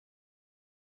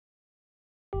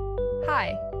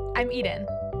Hi, I'm Eden.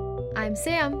 I'm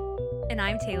Sam. And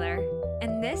I'm Taylor.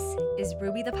 And this is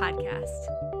Ruby the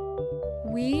Podcast.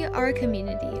 We are a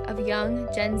community of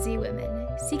young Gen Z women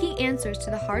seeking answers to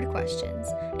the hard questions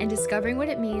and discovering what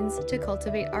it means to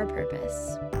cultivate our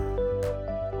purpose.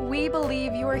 We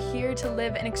believe you are here to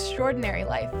live an extraordinary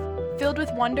life, filled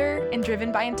with wonder and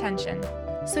driven by intention.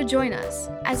 So join us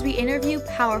as we interview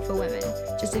powerful women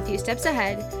just a few steps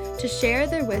ahead to share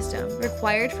their wisdom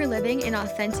required for living an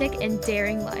authentic and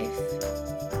daring life.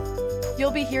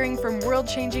 You'll be hearing from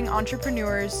world-changing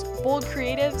entrepreneurs, bold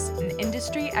creatives, and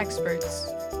industry experts.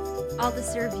 All to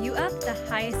serve you up the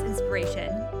highest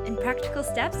inspiration and practical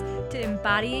steps to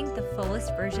embodying the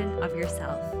fullest version of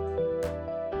yourself.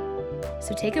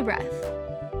 So take a breath,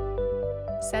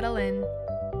 Settle in.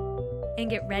 And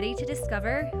get ready to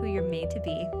discover who you're made to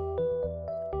be.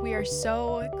 We are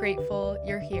so grateful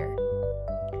you're here.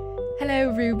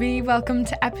 Hello, Ruby. Welcome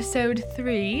to episode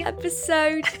 3.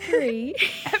 Episode 3.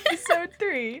 Episode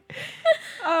 3.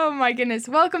 Oh my goodness.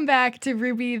 Welcome back to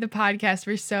Ruby the Podcast.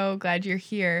 We're so glad you're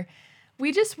here.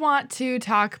 We just want to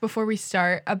talk before we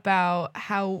start about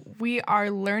how we are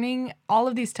learning all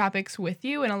of these topics with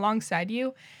you and alongside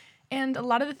you. And a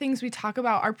lot of the things we talk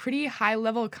about are pretty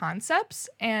high-level concepts,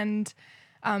 and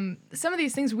some of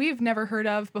these things we've never heard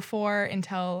of before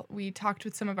until we talked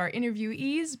with some of our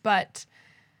interviewees, but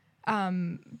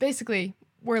basically,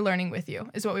 we're learning with you,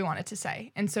 is what we wanted to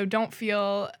say. And so don't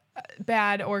feel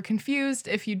bad or confused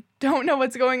if you don't know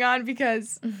what's going on,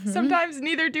 because sometimes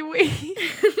neither do we.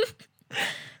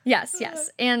 Yes.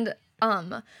 And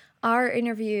our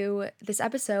interview this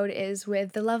episode is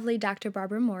with the lovely Dr.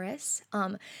 Barbara Morris.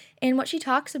 And what she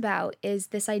talks about is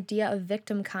this idea of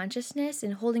victim consciousness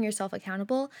and holding yourself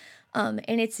accountable. And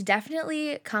it's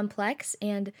definitely complex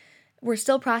and we're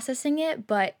still processing it,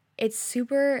 but it's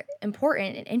super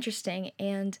important and interesting.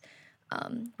 And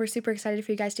we're super excited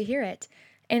for you guys to hear it.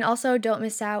 And also don't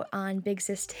miss out on Big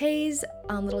Sis Tay's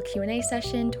little Q&A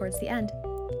session towards the end.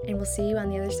 And we'll see you on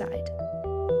the other side.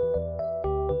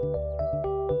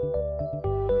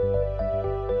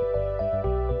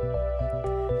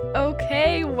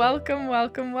 Okay, welcome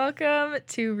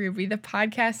to Ruby the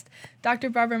Podcast. Dr.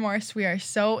 Barbara Morris, we are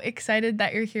so excited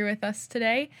that you're here with us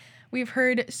today. We've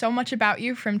heard so much about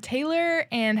you from Taylor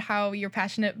and how you're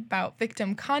passionate about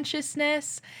victim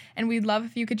consciousness, and we'd love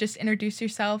if you could just introduce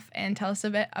yourself and tell us a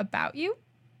bit about you.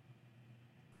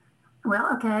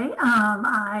 Well, okay.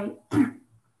 I'm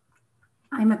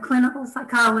a clinical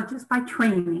psychologist by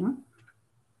training.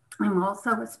 I'm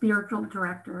also a spiritual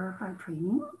director by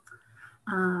training.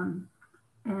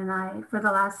 And for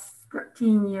the last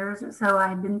 13 years or so,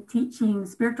 I've been teaching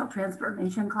spiritual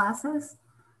transformation classes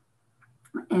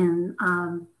and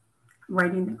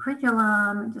writing the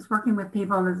curriculum and just working with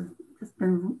people. It's just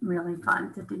been really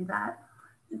fun to do that.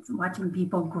 It's watching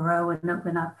people grow and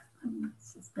open up.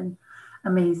 It's just been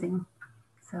amazing.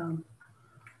 So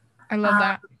I love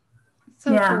that.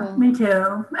 So yeah, cool. Me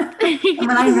too. And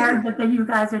when I heard that you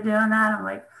guys are doing that, I'm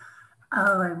like,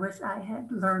 oh, I wish I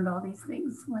had learned all these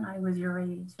things when I was your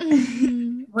age.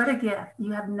 What a gift.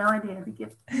 You have no idea the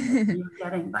gift you're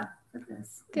getting by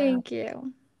this. Thank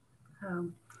you.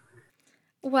 Um,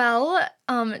 Well,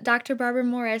 Dr. Barbara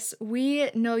Morris,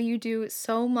 we know you do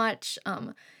so much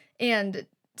and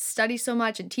study so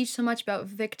much and teach so much about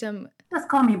victim. just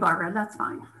call me Barbara. That's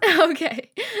fine.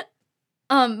 Okay.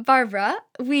 Barbara,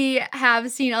 we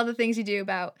have seen all the things you do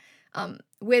about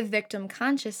with victim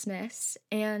consciousness,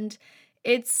 and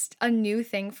it's a new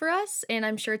thing for us, and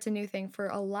I'm sure it's a new thing for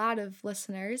a lot of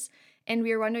listeners, and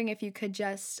we were wondering if you could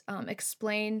just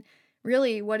explain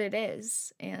really what it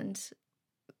is and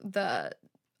the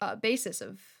basis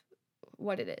of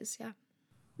what it is. Yeah.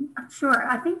 Sure.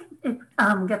 I think it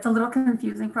gets a little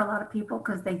confusing for a lot of people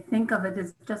because they think of it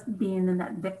as just being in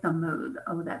that victim mode.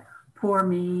 Oh, that poor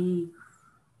me,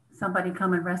 somebody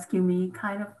come and rescue me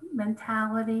kind of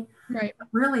mentality. Right.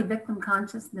 Really, victim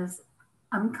consciousness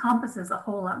encompasses a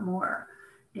whole lot more.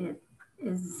 It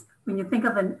is, when you think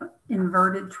of an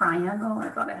inverted triangle, I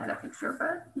thought I had a picture,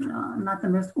 but I'm not the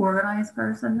most organized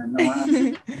person in the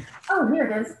world. Oh, here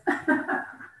it is.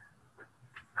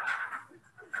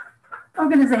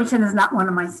 Organization is not one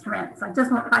of my strengths. I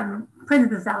printed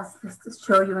this out just to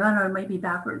show you, and I know it might be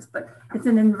backwards, but it's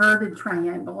an inverted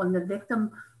triangle, and the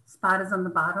victim spot is on the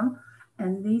bottom,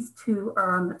 and these two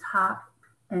are on the top.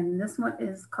 And this one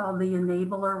is called the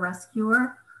enabler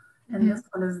rescuer, and this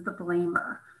one is the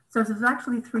blamer. So there's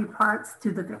actually 3 parts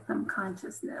to the victim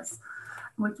consciousness,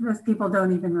 which most people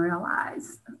don't even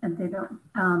realize, and they don't.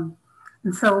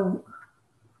 And so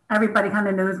everybody kind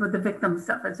of knows what the victim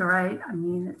stuff is, right? I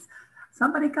mean, it's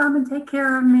somebody come and take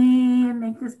care of me and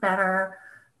make this better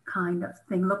kind of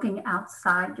thing, looking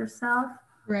outside yourself.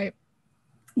 Right.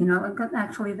 You know, and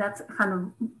actually that's kind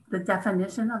of the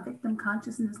definition of victim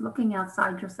consciousness, looking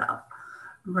outside yourself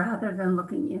rather than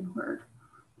looking inward.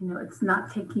 You know, it's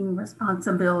not taking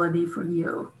responsibility for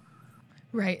you.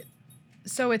 Right.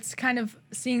 So it's kind of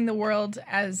seeing the world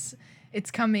as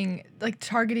it's coming, like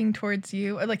targeting towards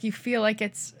you, or like you feel like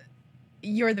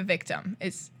you're the victim.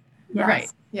 Is Yes.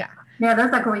 Right. Yeah. Yeah,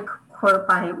 there's a great quote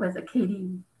by, was it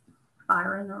Katie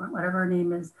Byron or whatever her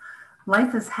name is?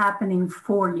 Life is happening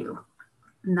for you,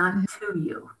 not to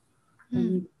you.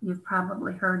 And you've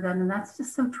probably heard that, and that's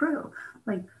just so true.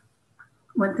 Like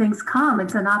when things come,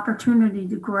 it's an opportunity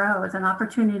to grow. It's an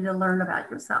opportunity to learn about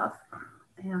yourself.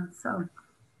 Yeah, so,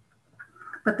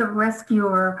 but the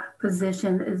rescuer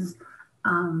position is,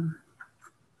 I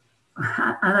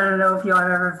don't know if you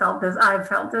have ever felt this. I've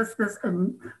felt this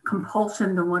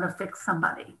compulsion to want to fix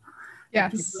somebody.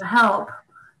 Yes. To help.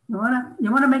 You want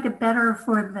to make it better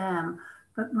for them.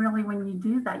 But really, when you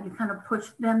do that, you kind of push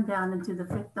them down into the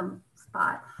victim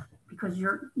spot because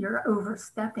you're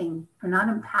overstepping. You're not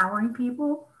empowering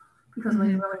people, because when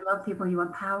you really love people, you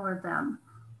empower them,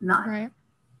 not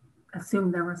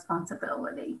assume their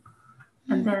responsibility.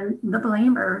 And then the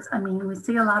blamers. I mean, we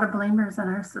see a lot of blamers in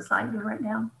our society right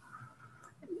now.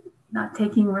 Not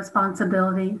taking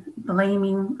responsibility,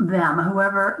 blaming them,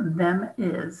 whoever them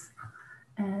is.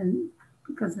 And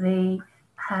because they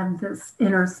have this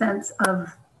inner sense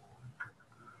of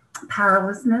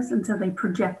powerlessness, and so they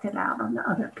project it out on the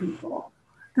other people.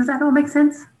 Does that all make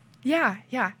sense? Yeah,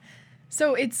 yeah.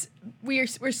 So we're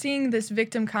seeing this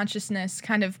victim consciousness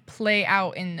kind of play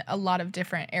out in a lot of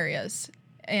different areas,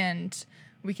 and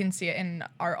we can see it in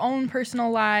our own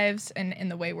personal lives and in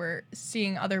the way we're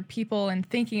seeing other people and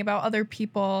thinking about other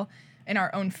people, in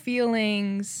our own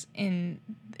feelings, in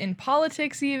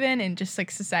politics, even in just like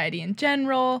society in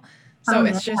general. So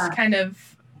it's just kind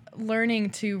of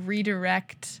learning to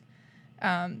redirect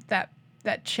that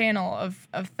channel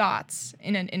of thoughts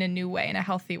in a new way, in a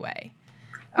healthy way.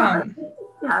 Yeah,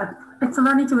 it's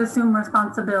learning to assume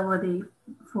responsibility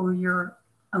for your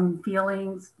own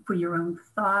feelings, for your own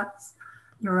thoughts,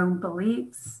 your own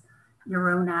beliefs,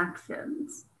 your own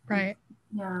actions. Right.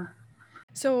 Yeah.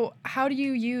 So how do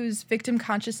you use victim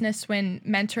consciousness when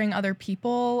mentoring other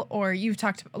people? Or you've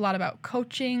talked a lot about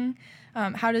coaching.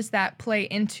 How does that play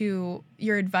into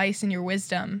your advice and your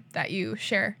wisdom that you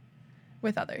share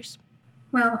with others?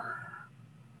 Well,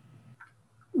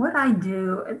 what I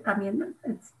do, I mean,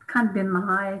 it's kind of been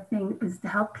my thing, is to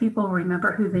help people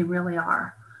remember who they really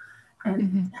are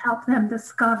and help them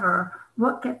discover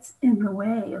what gets in the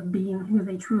way of being who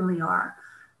they truly are.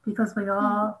 Because we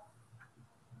don't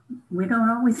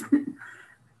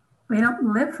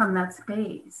live from that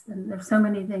space. And there's so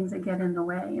many things that get in the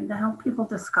way. And to help people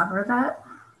discover that,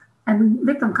 and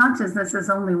victim consciousness is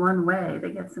only one way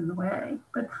that gets in the way.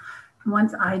 But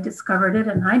once I discovered it,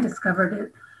 and I discovered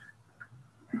it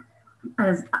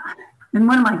as in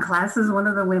one of my classes, one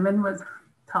of the women was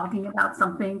talking about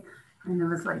something, and it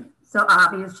was like so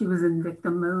obvious she was in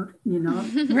victim mode, you know?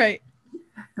 Right.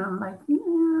 And I'm like,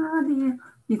 yeah, do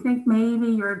you think maybe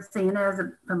you're seeing it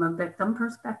from a victim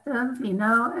perspective, you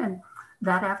know? And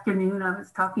that afternoon I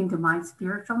was talking to my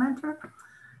spiritual mentor,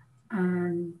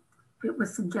 and it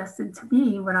was suggested to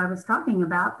me what I was talking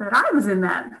about, that I was in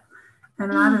that.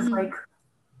 And I was like,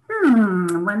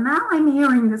 well, now I'm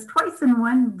hearing this twice in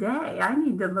one day. I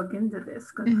need to look into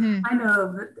this, because I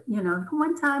know that, you know,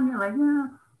 one time you're like,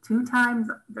 well, 2 times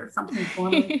there's something for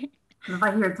me. If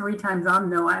I hear it 3 times, I'll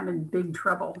know I'm in big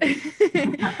trouble.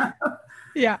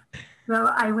 Yeah. So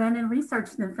I went and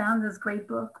researched and found this great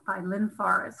book by Lynn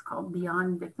Forrest called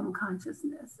Beyond Victim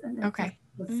Consciousness. And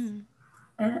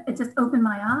and it just opened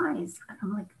my eyes. And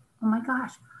I'm like, oh my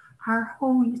gosh, our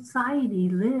whole society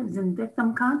lives in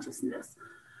victim consciousness.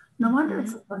 No wonder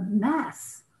it's a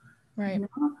mess. Right. You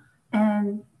know?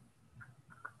 And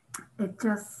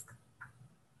it's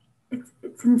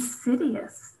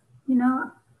insidious, you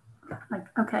know? Like,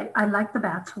 okay, I like The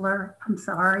Bachelor. I'm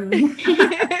sorry.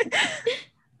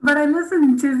 But I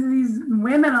listen to these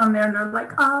women on there and they're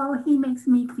like, oh, he makes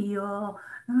me feel.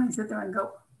 And I sit there and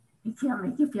go, he can't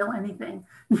make you feel anything.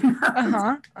 You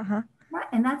know? Right.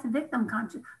 And that's victim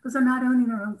conscious, because they're not owning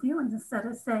their own feelings. Instead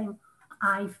of saying,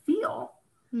 I feel,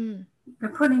 they're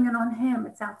putting it on him.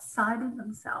 It's outside of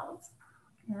themselves.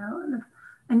 You know?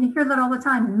 And you hear that all the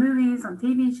time in movies, on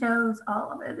TV shows.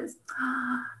 All of it is,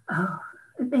 oh,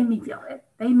 it made me feel it.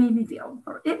 They made me feel,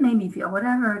 or it made me feel,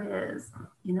 whatever it is,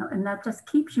 you know, and that just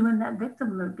keeps you in that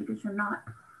victim mood, because you're not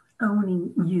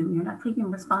owning you. You're not taking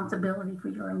responsibility for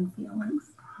your own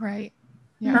feelings. Right.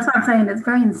 Yeah. That's what I'm saying. It's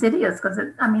very insidious, because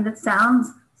it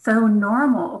sounds so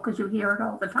normal because you hear it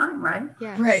all the time, right?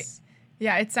 Yes. Right.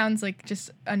 Yeah, it sounds like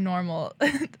just a normal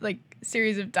like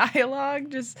series of dialogue,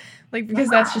 just like because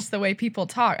that's just the way people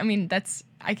talk. I mean,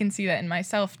 I can see that in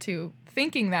myself too,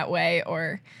 thinking that way,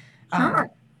 or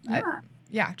Sure.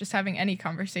 yeah, just having any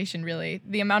conversation really.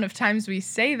 The amount of times we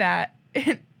say that,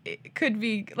 it could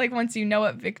be like once you know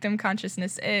what victim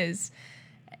consciousness is,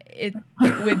 it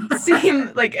would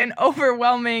seem like an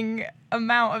overwhelming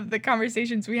amount of the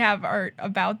conversations we have are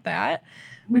about that,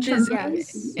 which is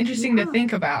Yes. interesting to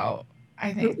think about,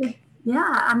 I think.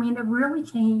 I mean, it really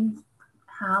changed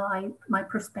my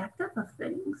perspective of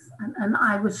things. And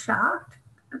I was shocked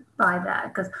by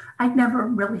that because I'd never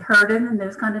really heard it in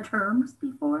those kind of terms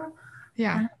before.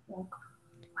 Yeah. And I'm like,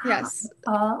 wow, Yes. it's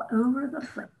all over the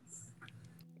place.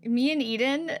 Me and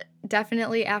Eden,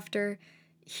 definitely after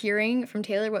hearing from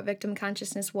Taylor what victim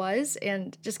consciousness was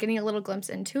and just getting a little glimpse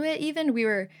into it, even, we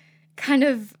were kind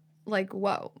of like,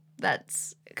 whoa,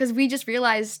 that's because we just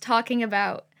realized talking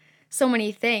about so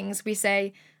many things. We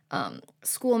say,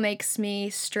 school makes me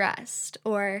stressed,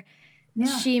 or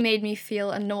she made me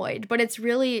feel annoyed. But it's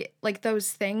really like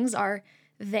those things are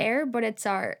there, but it's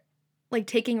our like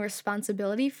taking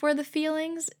responsibility for the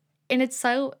feelings. And it's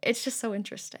just so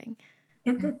interesting.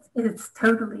 It's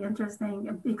totally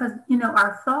interesting because,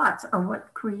 our thoughts are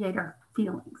what create our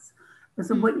feelings.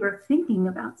 So what you're thinking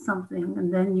about something,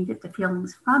 and then you get the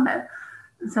feelings from it.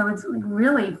 So it's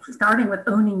really starting with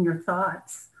owning your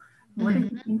thoughts. What are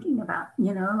you thinking about?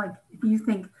 Like if you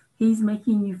think he's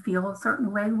making you feel a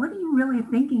certain way, what are you really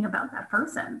thinking about that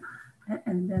person?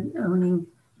 And then owning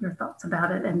your thoughts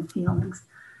about it and feelings.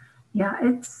 Yeah,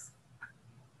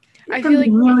 I feel like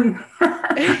really.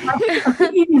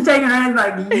 You're shaking your head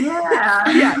like, yeah.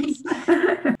 Yes.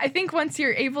 I think once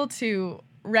you're able to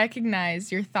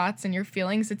recognize your thoughts and your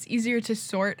feelings, it's easier to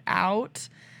sort out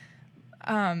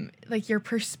like your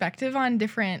perspective on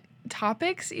different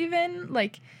topics, even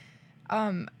like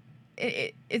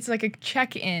it's like a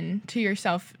check-in to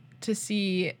yourself to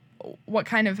see what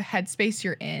kind of headspace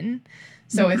you're in.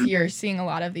 So if you're seeing a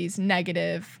lot of these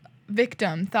negative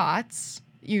victim thoughts,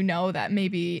 you know that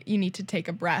maybe you need to take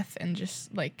a breath and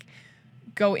just like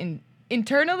go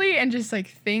internally and just like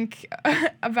think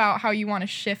about how you want to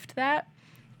shift that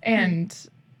and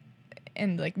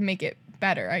like make it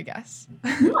better, I guess.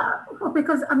 Yeah, well,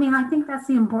 because I mean, I think that's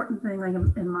the important thing. Like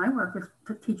in my work, is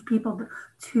to teach people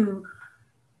to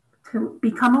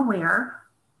become aware,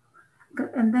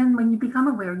 and then when you become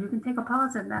aware, you can take a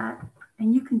pause in that,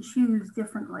 and you can choose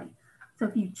differently. So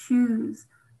if you choose,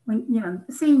 when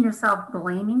seeing yourself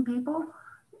blaming people,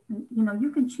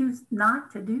 you can choose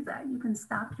not to do that. You can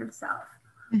stop yourself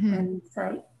and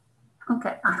say,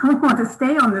 okay, I don't want to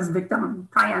stay on this victim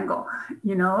triangle,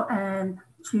 and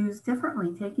choose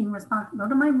differently, taking responsibility.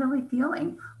 What am I really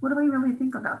feeling? What do I really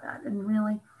think about that? And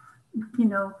really,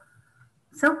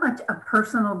 so much of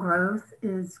personal growth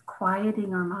is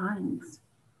quieting our minds.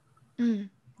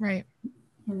 Right.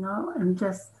 And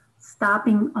just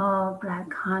stopping all that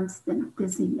constant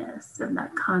busyness and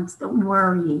that constant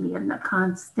worry and the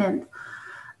constant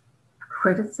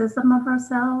criticism of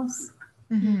ourselves.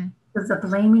 Because the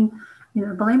blaming,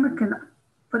 the blamer can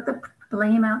put the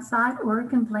blame outside, or it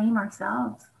can blame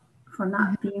ourselves for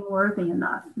not being worthy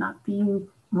enough, not being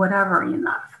whatever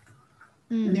enough.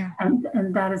 Yeah.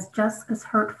 And that is just as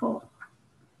hurtful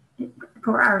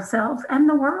for ourselves and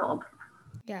the world.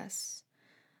 Yes.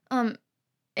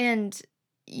 And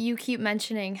you keep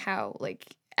mentioning how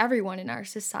like everyone in our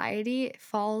society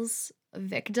falls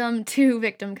victim to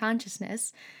victim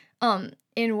consciousness.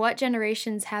 In what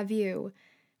generations have you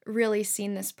really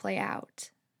seen this play out?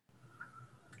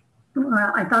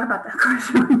 Well, I thought about that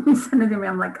question when you sent it to me.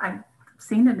 I'm like, I've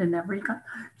seen it in every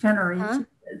generation.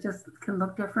 It just can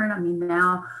look different. I mean,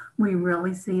 now we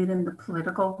really see it in the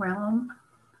political realm,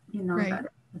 that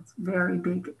it's very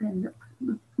big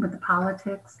with the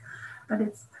politics, but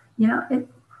it's,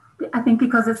 I think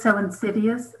because it's so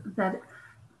insidious that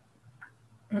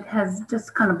it has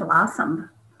just kind of blossomed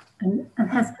and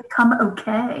has become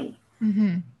okay,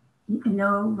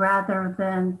 rather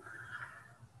than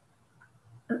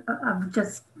of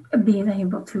just being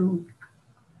able to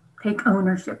take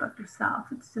ownership of yourself.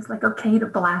 It's just like okay to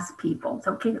blast people. It's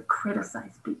okay to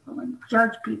criticize people and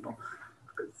judge people.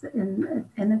 And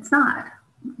it's not.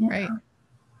 Right.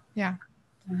 Yeah.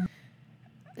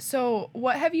 So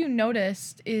what have you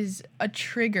noticed is a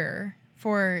trigger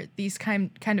for these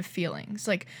kind of feelings?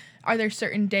 Like, are there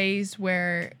certain days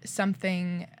where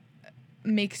something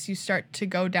makes you start to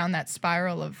go down that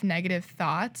spiral of negative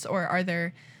thoughts, or are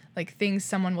there like things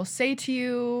someone will say to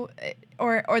you,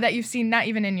 or that you've seen not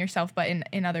even in yourself, but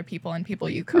in other people and people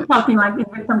you coach? You're talking like in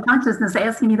victim consciousness,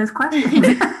 asking me this question.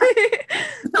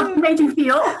 So it made you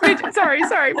feel. Sorry.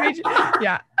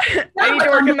 Yeah. I need to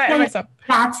work on that myself.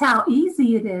 That's how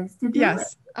easy it is to do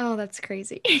it. Oh, that's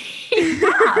crazy. Yeah.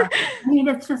 I mean,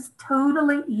 it's just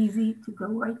totally easy to go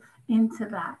right into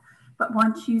that. But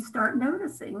once you start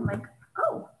noticing, like,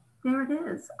 oh, there it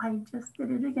is. I just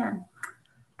did it again.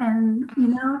 And,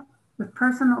 with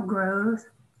personal growth,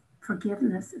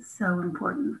 forgiveness is so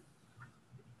important.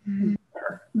 Mm-hmm.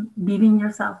 Beating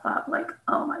yourself up like,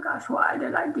 oh my gosh, why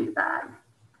did I do that?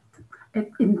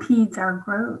 It impedes our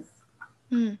growth.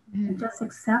 Mm-hmm. And just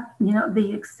accept,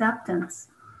 the acceptance.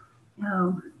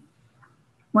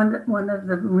 One of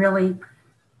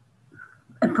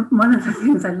the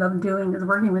things I love doing is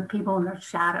working with people in their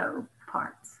shadow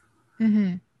parts.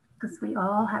 Mm-hmm. Because we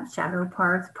all have shadow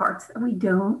parts that we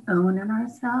don't own in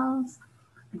ourselves.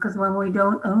 Because when we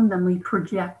don't own them, we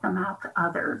project them out to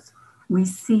others. We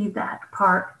see that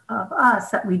part of us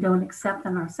that we don't accept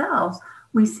in ourselves.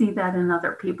 We see that in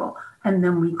other people, and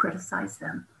then we criticize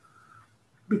them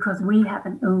because we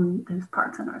haven't owned those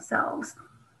parts in ourselves.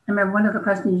 I remember one of the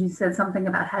questions you said something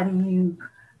about how do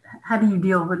you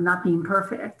deal with not being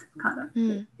perfect, kind of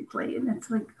basically, and it's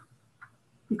like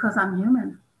because I'm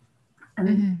human.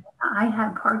 And I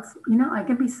have parts, I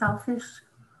can be selfish.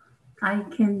 I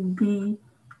can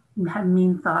have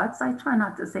mean thoughts. I try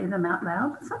not to say them out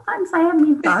loud, but sometimes I have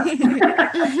mean thoughts.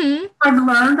 I've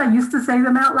learned, I used to say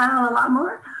them out loud a lot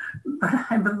more, but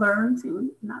I've learned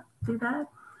to not do that.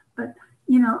 But,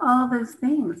 all those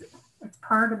things, it's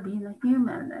part of being a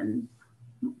human, and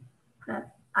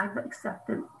that I've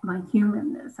accepted my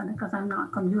humanness. And because I'm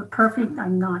not going to do it perfect, I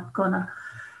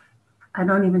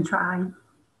don't even try.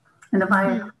 And if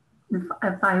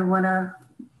I want to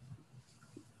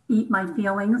eat my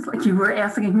feelings, like you were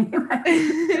asking me about,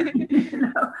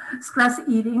 stress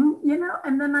eating,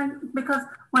 and then because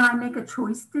when I make a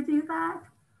choice to do that,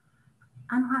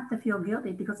 I don't have to feel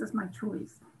guilty because it's my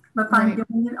choice. But if I'm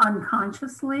doing it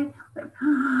unconsciously, like,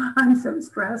 I'm so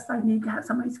stressed, I need to have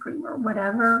some ice cream or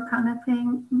whatever kind of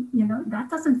thing, that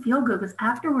doesn't feel good because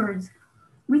afterwards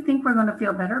we think we're going to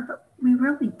feel better, but we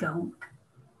really don't.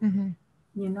 Mm-hmm.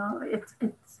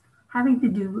 It's having to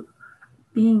do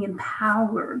being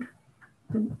empowered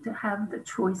to have the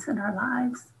choice in our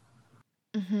lives.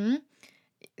 Mm-hmm.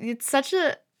 It's such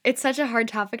a hard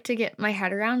topic to get my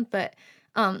head around, but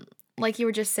like you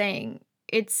were just saying,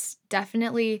 it's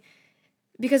definitely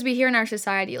because we hear in our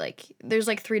society like there's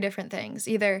like three different things.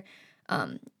 Either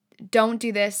don't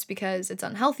do this because it's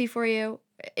unhealthy for you.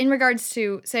 In regards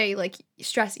to say like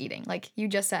stress eating, like you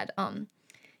just said,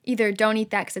 either don't eat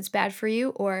that because it's bad for you,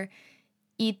 or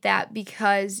eat that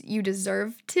because you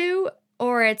deserve to,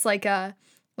 or it's like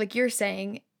you're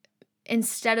saying,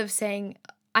 instead of saying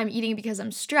I'm eating because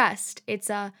I'm stressed, it's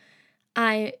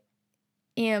I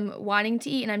am wanting to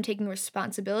eat and I'm taking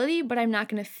responsibility, but I'm not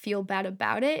going to feel bad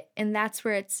about it. And that's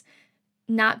where it's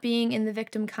not being in the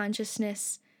victim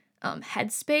consciousness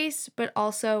headspace, but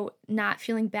also not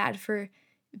feeling bad for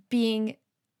being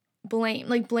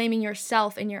blaming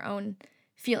yourself in your own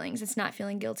feelings. It's not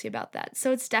feeling guilty about that.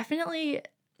 So it's definitely,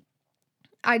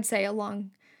 I'd say, a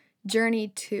long journey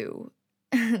to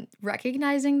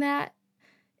recognizing that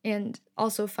and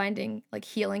also finding like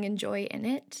healing and joy in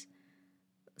it.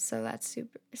 So that's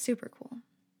super, super cool.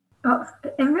 Oh,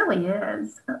 it really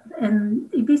is. And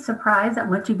you'd be surprised that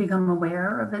once you become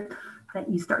aware of it, that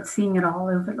you start seeing it all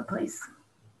over the place.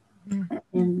 Mm-hmm.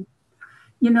 And,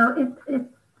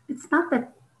 it's not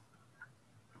that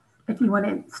if you want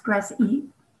to stress eat,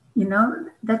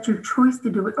 that's your choice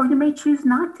to do it, or you may choose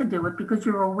not to do it because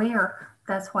you're aware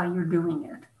that's why you're doing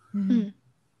it. Mm-hmm.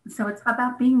 So it's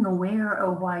about being aware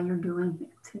of why you're doing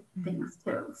things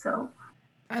too. So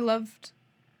I loved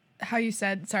how you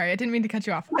said, sorry, I didn't mean to cut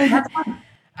you off. Oh, that's fine.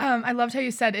 I loved how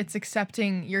you said it's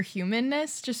accepting your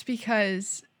humanness, just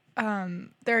because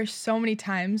there are so many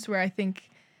times where I think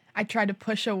I try to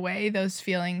push away those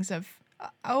feelings of,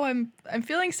 oh, I'm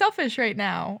feeling selfish right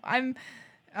now. I'm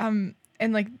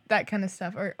and like that kind of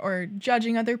stuff, or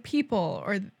judging other people,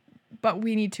 but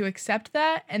we need to accept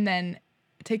that and then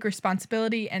take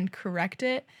responsibility and correct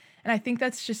it. And I think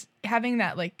that's just having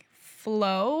that like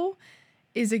flow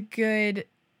is a good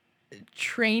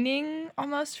training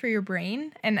almost for your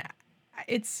brain. And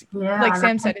it's like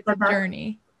Sam said, it's a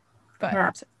journey. But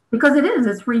yeah, because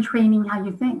it's retraining how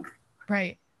you think.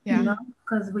 Right. Yeah.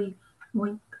 Because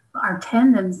our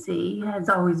tendency has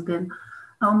always been,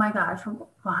 oh my gosh,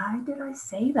 why did I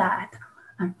say that?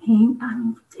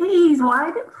 Geez,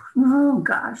 oh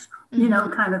gosh,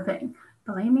 kind of thing.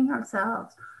 Blaming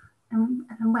ourselves.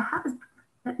 and what happens,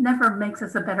 it never makes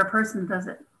us a better person, does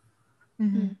it?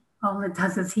 Mm-hmm. All it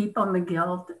does is heap on the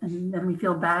guilt, and then we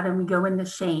feel bad and we go into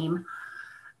shame.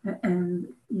 And,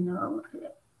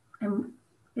 and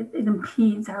it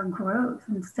impedes our growth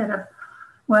instead of,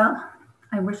 well,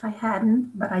 I wish I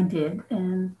hadn't, but I did.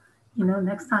 And,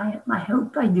 next time I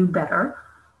hope I do better.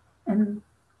 And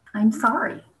I'm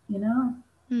sorry,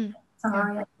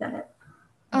 sorry I said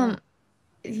it.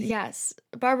 Yes.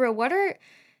 Barbara, what are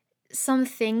some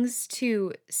things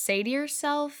to say to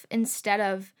yourself instead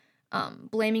of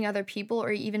blaming other people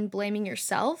or even blaming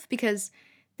yourself? Because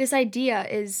this idea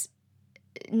is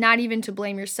not even to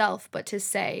blame yourself, but to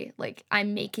say, like,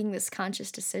 I'm making this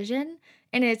conscious decision.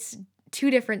 And it's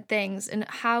two different things. And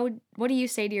what do you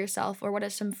say to yourself, or what are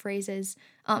some phrases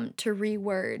to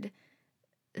reword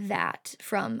that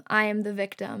from I am the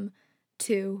victim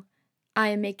to I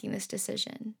am making this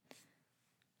decision?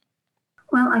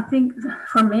 Well, I think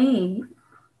for me,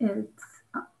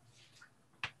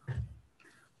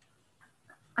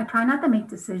 I try not to make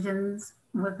decisions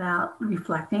without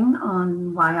reflecting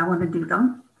on why I want to do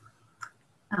them.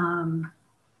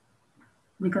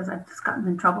 Because I've just gotten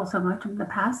in trouble so much in the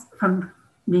past from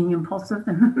being impulsive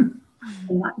and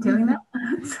not doing that.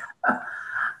 So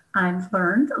I've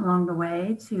learned along the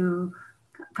way to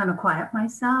kind of quiet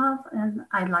myself. And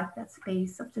I like that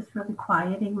space of just really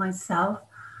quieting myself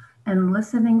and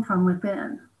listening from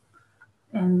within.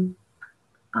 And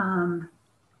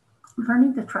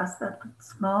learning to trust that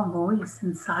small voice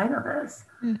inside of us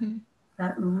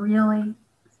that really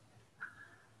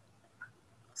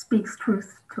speaks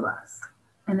truth to us.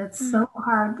 And it's so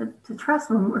hard to trust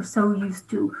when we're so used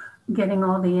to getting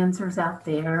all the answers out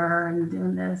there and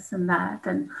doing this and that,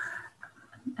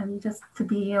 and just to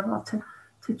be able to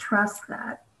trust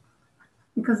that.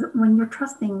 Because when you're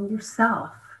trusting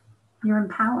yourself, you're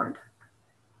empowered.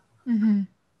 And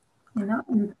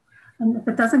if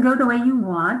it doesn't go the way you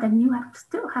want, then you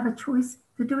still have a choice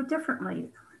to do it differently.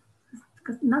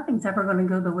 Because nothing's ever going to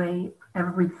go the way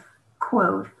every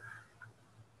quote.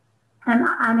 And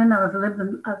I don't know, I've lived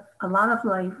a lot of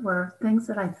life where things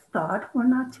that I thought were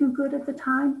not too good at the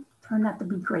time turned out to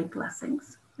be great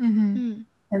blessings. And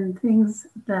things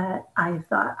that I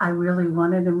thought I really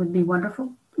wanted and would be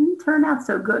wonderful didn't turn out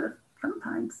so good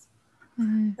sometimes.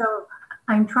 So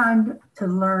I'm trying to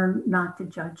learn not to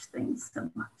judge things so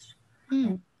much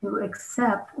and to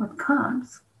accept what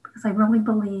comes, because I really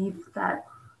believe that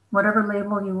whatever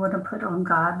label you want to put on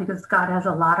God, because God has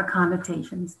a lot of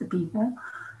connotations to people.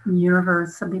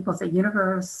 Universe, some people say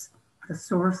universe, the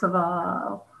source of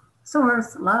all,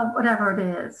 source, love, whatever it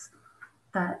is,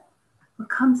 that what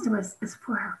comes to us is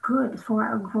for our good, for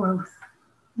our growth.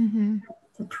 To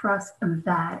trust in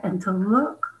that and to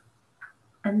look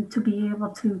and to be able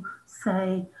to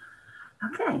say,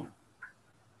 okay,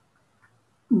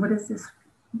 what is this?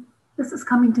 This is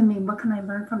coming to me. What can I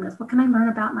learn from this? What can I learn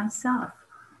about myself?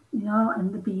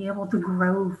 And to be able to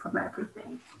grow from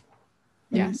everything.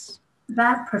 Yes.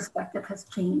 That perspective has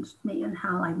changed me and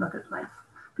how I look at life,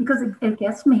 because it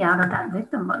gets me out of that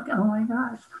victim mode. Oh my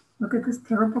gosh, look at this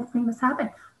terrible thing that's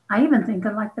happened. I even think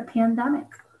of like the pandemic.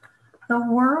 The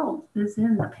world is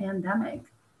in the pandemic.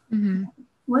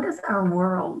 What is our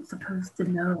world supposed to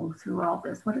know through all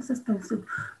this? What is it supposed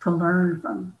to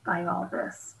learn by all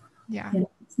this? Yeah.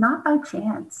 It's not by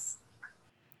chance.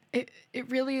 It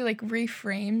really like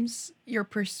reframes your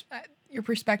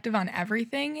perspective on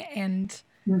everything, and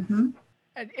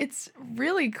it's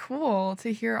really cool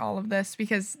to hear all of this,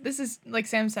 because this is, like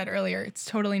Sam said earlier, it's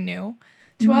totally new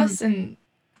to us, and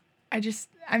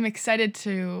I'm excited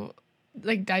to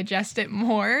like digest it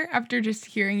more after just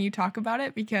hearing you talk about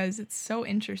it, because it's so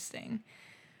interesting.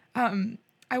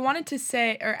 I wanted to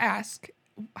say or ask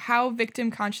how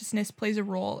victim consciousness plays a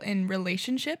role in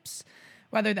relationships,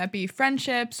 whether that be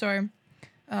friendships or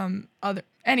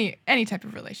any type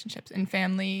of relationships in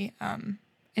family,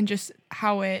 and just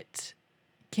how it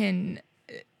can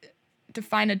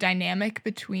define a dynamic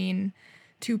between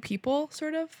two people,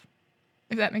 sort of,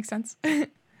 if that makes sense.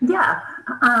 Yeah.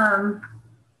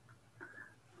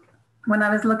 When I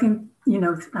was looking, I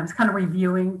was kind of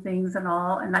reviewing things and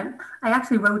all, and I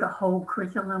actually wrote a whole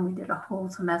curriculum. We did a whole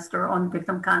semester on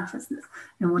victim consciousness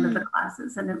in one of the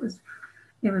classes, and it was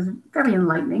very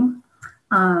enlightening.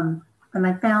 And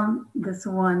I found this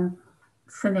one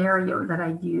scenario that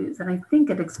I use, and I think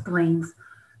it explains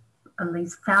at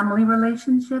least family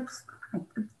relationships. Like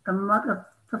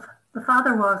the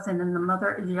father walks in, and the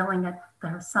mother is yelling at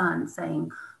her son,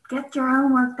 saying, "Get your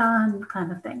homework done,"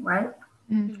 kind of thing, right?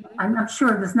 Mm. I'm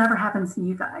sure this never happens to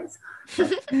you guys.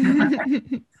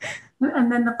 And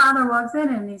then the father walks in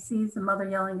and he sees the mother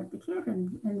yelling at the kid,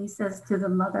 and he says to the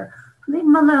mother, leave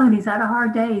him alone. He's had a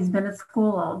hard day. He's been at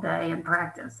school all day and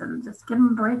practice, and just give him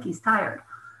a break. He's tired.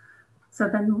 So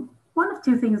then one of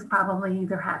two things probably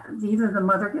either happens. Either the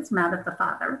mother gets mad at the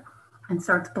father and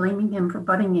starts blaming him for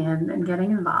butting in and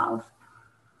getting involved.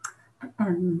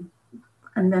 And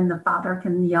then the father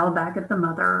can yell back at the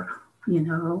mother,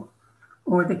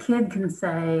 or the kid can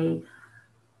say,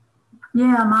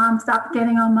 yeah, Mom, stop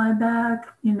getting on my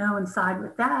back, and side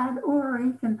with Dad. Or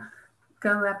he can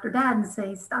go after Dad and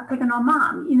say, stop picking on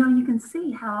Mom. You can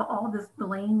see how all this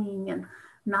blaming and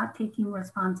not taking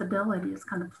responsibilities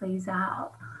kind of plays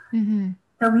out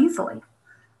so easily.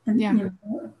 And,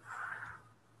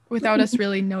 without us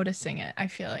really noticing it, I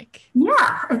feel like.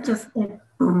 Yeah, it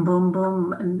boom, boom,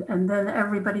 boom. And then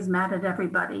everybody's mad at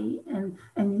everybody, and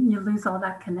you lose all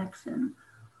that connection.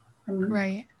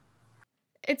 Right.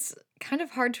 It's kind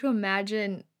of hard to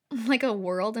imagine like a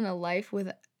world and a life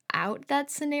without that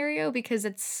scenario, because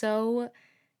it's so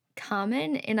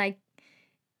common, and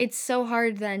it's so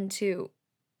hard then to,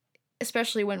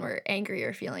 especially when we're angry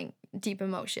or feeling deep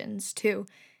emotions, to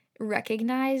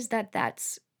recognize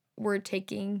that we're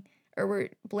taking or we're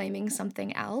blaming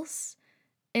something else.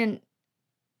 And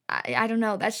I don't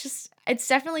know, it's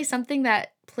definitely something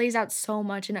that plays out so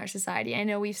much in our society. I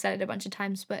know we've said it a bunch of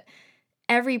times, but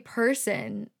every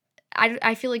person,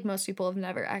 I feel like most people have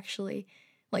never actually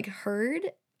like heard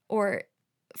or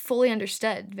fully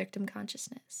understood victim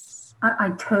consciousness. I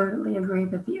totally agree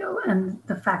with you. And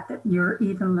the fact that you're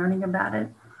even learning about it,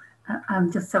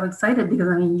 I'm just so excited, because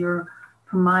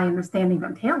from my understanding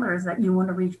from Taylor, is that you want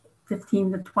to reach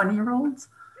 15 to 20-year-olds.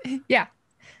 Yeah.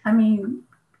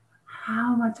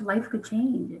 How much life could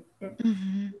change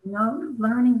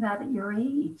learning that at your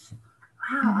age.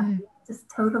 Wow, it just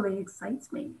totally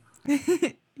excites me.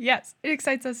 Yes, it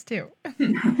excites us too.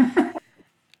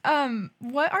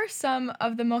 What are some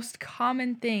of the most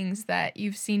common things that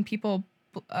you've seen people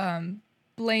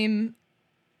blame,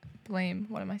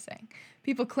 what am I saying?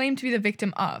 People claim to be the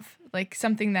victim of, like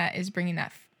something that is bringing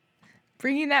that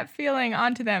feeling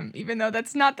onto them, even though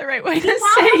that's not the right way to say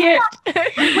it.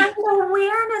 With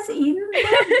awareness, even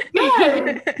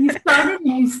good. You started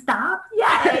and you stopped.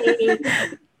 Yay!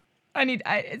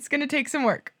 It's gonna take some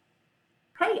work.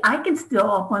 Hey, I can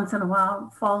still once in a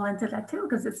while fall into that too,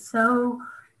 because it's so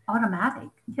automatic.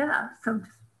 Yeah. So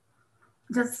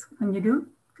just when you do,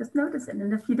 just notice it.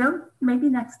 And if you don't, maybe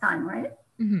next time, right?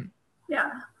 Mm-hmm.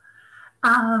 Yeah.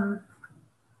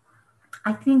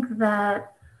 I think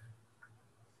that,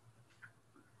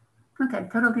 okay,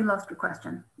 totally lost your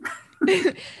question.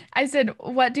 I said,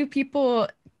 what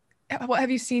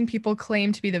have you seen people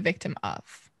claim to be the victim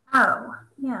of? Oh,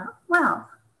 yeah. Well,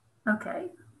 okay.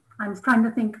 I was trying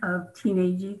to think of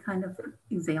teenagey kind of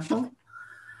example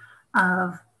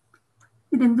of,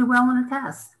 you didn't do well on a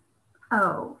test.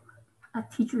 Oh, a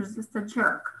teacher's just a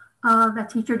jerk. That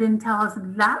teacher didn't tell us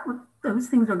those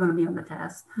things are going to be on the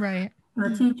test. Right.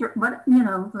 The teacher,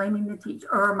 blaming the teacher.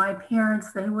 Or my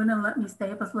parents, they wouldn't let me stay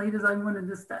up as late as I wanted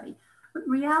to study. But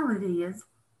reality is,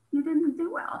 you didn't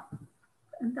do well.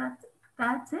 And that's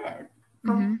it.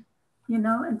 And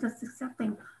just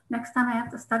accepting next time I have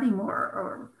to study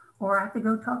more, or I have to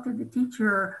go talk to the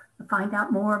teacher to find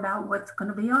out more about what's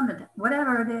going to be on the test,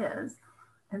 whatever it is.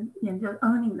 And just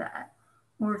owning that.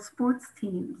 Or sports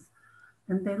teams,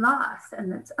 and they lost,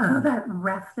 and it's that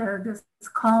ref, they're just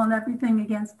calling everything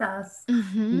against us,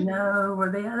 or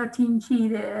the other team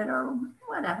cheated or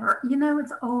whatever.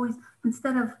 It's always,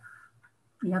 instead of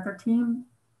the other team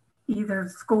either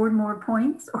scored more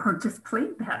points or just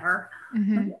played better.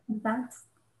 And that's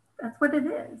what it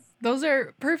is. Those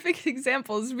are perfect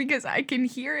examples, because I can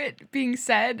hear it being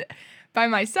said by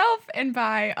myself and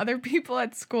by other people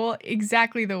at school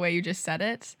exactly the way you just said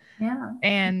it. Yeah.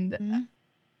 And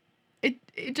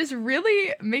it just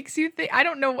really makes you think. I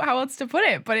don't know how else to put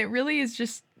it, but it really is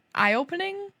just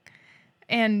eye-opening.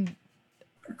 And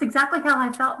it's exactly how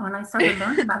I felt when I started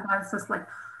learning about it. I was just like,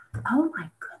 oh my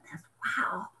goodness,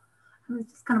 wow. I was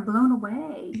just kind of blown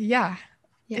away. Yeah.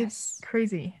 Yes. It's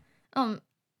crazy.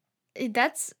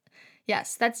 That's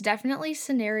definitely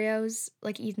scenarios,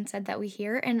 like Eden said, that we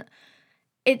hear. And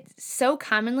it's so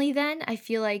commonly then, I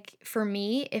feel like for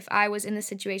me, if I was in the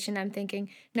situation, I'm thinking,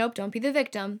 nope, don't be the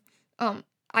victim.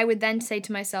 I would then say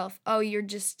to myself, oh, you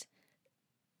just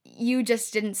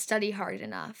didn't study hard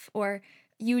enough, or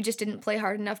you just didn't play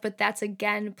hard enough. But that's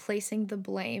again placing the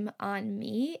blame on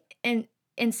me, and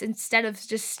instead of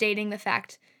just stating the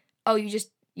fact, oh, you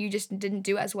just didn't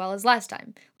do as well as last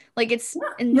time. Like it's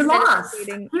you're lost.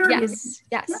 Stating, Period.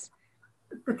 yes.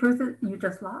 the truth is you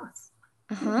just lost.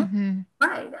 Uh-huh. Mhm.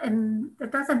 Right. And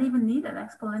it doesn't even need an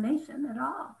explanation at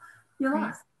all. You Right.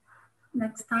 lost.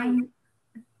 Next time,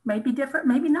 maybe different,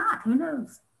 maybe not. Who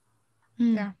knows?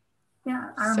 Yeah.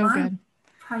 Yeah. Our So mind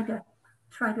good.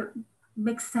 try to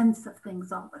make sense of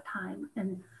things all the time.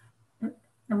 And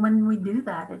when we do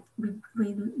that,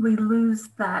 we lose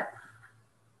that.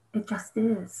 It just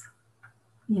is.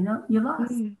 You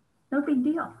lost. Mm. No big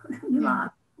deal. You Yeah.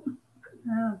 lost.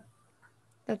 Yeah.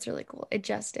 That's really cool. It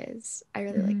just is. I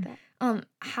really like Mhm. that.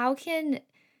 How can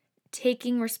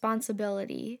taking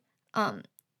responsibility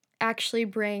actually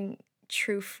bring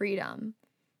true freedom?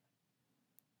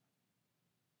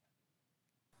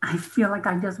 I feel like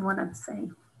I just want to say,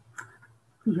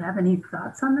 do you have any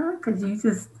thoughts on that? Because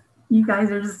you guys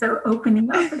are just so opening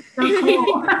up. It's so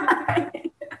cool.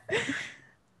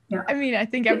 Yeah. I mean, I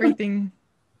think everything.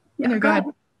 Yeah, No, go ahead.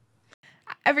 ahead.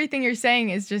 Everything you're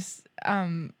saying is just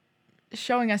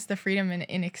showing us the freedom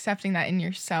in accepting that in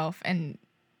yourself. And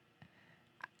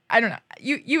I don't know.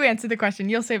 You answer the question.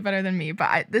 You'll say it better than me.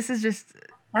 But this is just.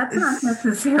 That's not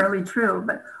necessarily true,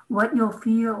 but what you'll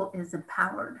feel is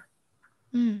empowered.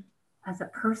 Mm. As a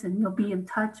person, you'll be in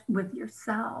touch with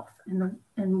yourself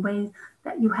in ways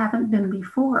that you haven't been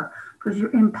before, because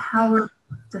you're empowered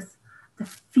to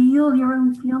feel your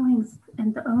own feelings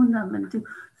and to own them and to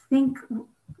think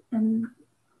and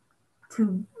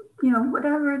to,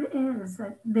 whatever it is,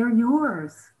 that they're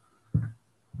yours,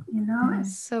 Mhm.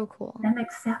 So cool. and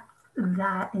accept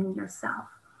that in yourself.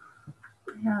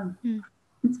 Yeah, Mm.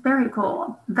 it's very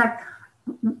cool. In fact,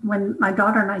 when my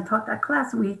daughter and I taught that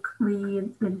class, we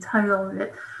entitled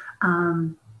it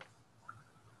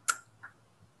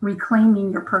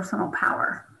Reclaiming Your Personal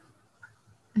Power.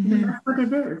 Mhm. That's what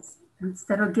it is.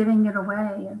 Instead of giving it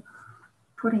away and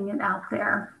putting it out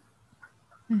there,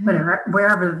 Mhm.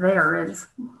 wherever there is.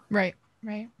 Right.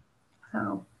 Right.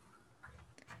 So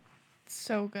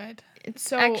So good. It's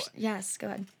So yes, go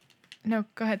ahead. no,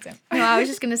 go ahead, Sam. No, I was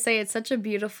just gonna say it's such a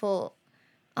beautiful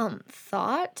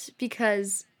thought,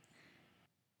 because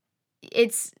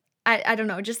it's I don't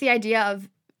know, just the idea of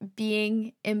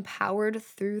being empowered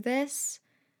through this.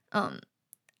 Um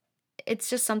it's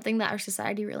just something that our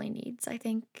society really needs, I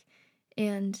think,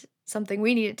 and something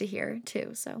we needed to hear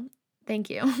too. So thank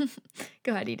you.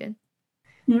 Go ahead, Eden.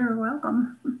 you're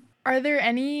welcome. Are there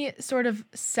any sort of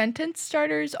sentence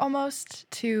starters almost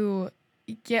to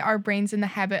get our brains in the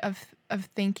habit of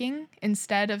thinking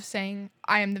instead of saying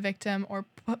I am the victim or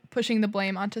pushing the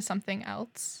blame onto something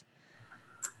else?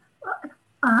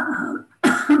 I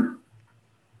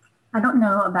don't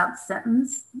know about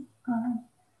sentence.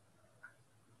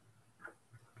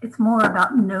 It's more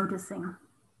about noticing.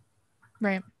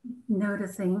 Right.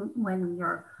 Noticing when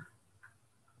you're,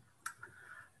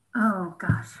 oh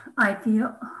gosh, I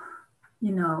feel,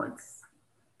 it's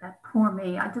that poor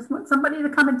me. I just want somebody to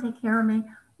come and take care of me.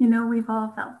 We've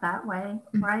all felt that way,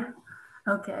 right?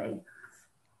 Okay,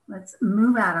 let's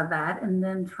move out of that and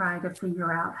then try to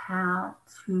figure out how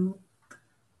to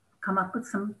come up with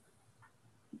some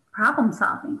problem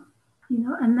solving,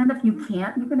 and then if you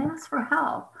can't, you can ask for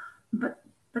help, but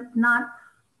not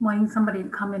wanting somebody to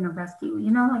come in and rescue.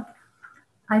 Like,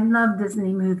 I love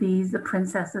Disney movies, the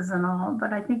princesses and all,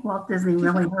 but I think Walt Disney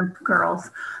really hurt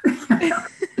girls.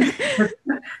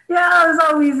 Yeah, there's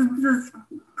always this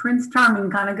Prince Charming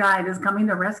kind of guy that's coming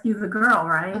to rescue the girl,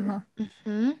 right?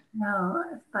 Mm-hmm. No,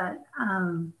 but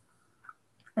and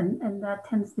that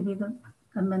tends to be the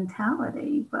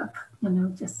mentality, but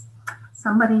just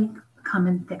somebody come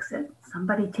and fix it.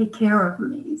 Somebody take care of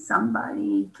me.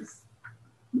 Somebody just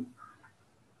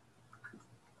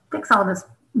fix all this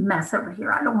mess over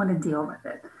here. I don't want to deal with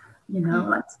it.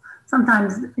 Let's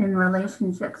sometimes in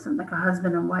relationships, and like a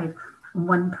husband and wife,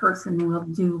 one person will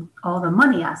do all the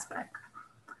money aspect.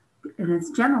 And it's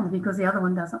generally because the other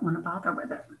one doesn't want to bother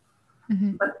with it.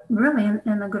 Mm-hmm. But really,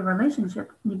 in a good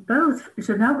relationship, you both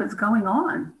should know what's going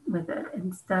on with it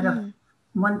instead of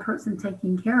one person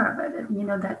taking care of it. And,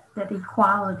 that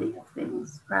equality of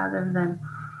things rather than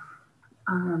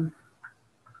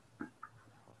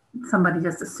somebody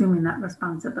just assuming that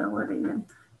responsibility. And,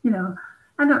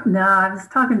 I don't know. I was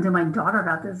talking to my daughter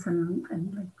about this, and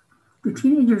like, do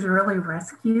teenagers really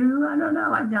rescue? I don't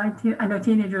know. I know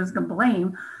teenagers can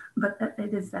blame, but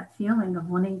it is that feeling of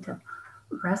wanting to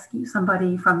rescue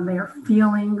somebody from their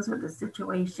feelings or the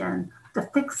situation to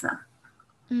fix them.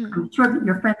 I'm sure that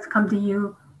your friends come to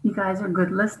you. You guys are good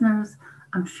listeners.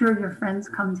 I'm sure your friends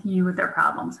come to you with their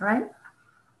problems, right?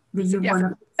 Do you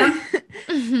want to fix them?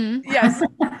 Mm-hmm. Yes.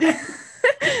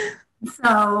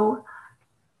 So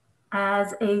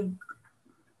as a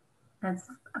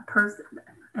person,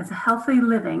 as a healthy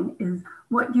living is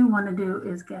what you want to do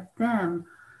is get them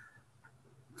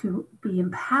to be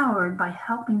empowered by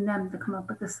helping them to come up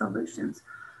with the solutions.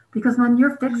 Because when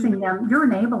you're fixing them, you're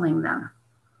enabling them.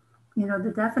 You know,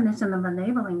 the definition of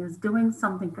enabling is doing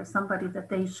something for somebody that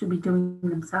they should be doing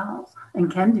themselves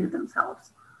and can do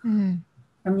themselves. Mm-hmm.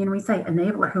 I mean, we say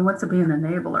enabler. Who wants to be an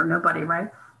enabler? Nobody, right?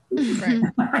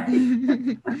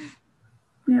 Right.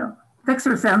 You know,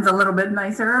 fixer sounds a little bit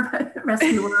nicer, but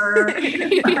rescuer.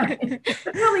 Right?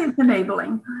 Really, it's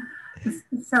enabling.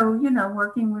 So, you know,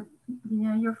 working with, you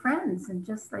know, your friends and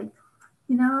just like,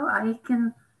 you know,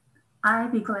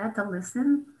 I'd be glad to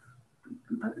listen,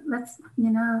 but let's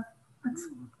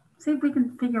see if we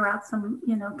can figure out some,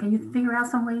 you know, can you figure out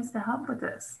some ways to help with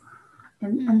this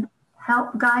and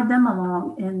help guide them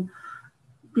along in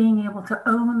being able to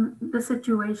own the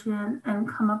situation and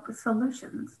come up with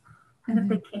solutions. And if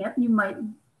they can't, you might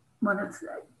want to say,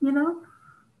 you know,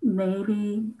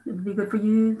 maybe it'd be good for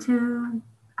you to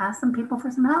ask some people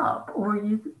for some help, or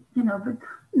you know, but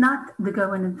not to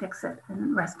go in and fix it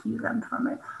and rescue them from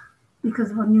it.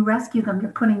 Because when you rescue them,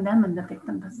 you're putting them in the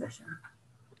victim position.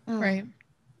 Right.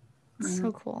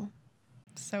 So cool.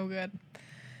 So good.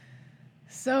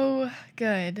 So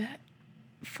good.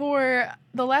 For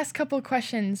the last couple of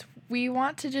questions, we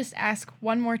want to just ask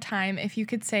one more time if you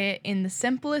could say it in the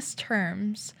simplest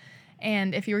terms,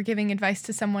 and if you were giving advice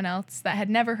to someone else that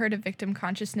had never heard of victim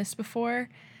consciousness before,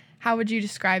 how would you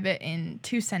describe it in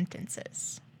 2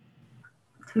 sentences?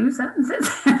 2 sentences?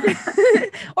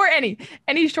 Or any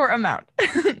short amount.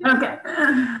 Okay.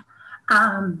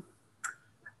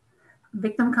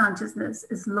 Victim consciousness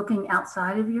is looking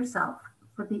outside of yourself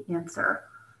for the answer,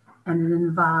 and it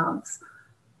involves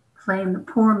playing the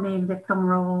poor me victim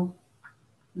role,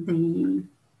 the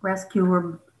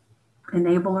rescuer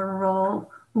enabler role,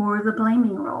 or the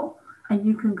blaming role. And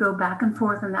you can go back and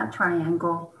forth in that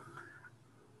triangle,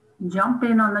 jump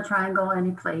in on the triangle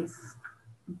any place,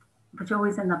 but you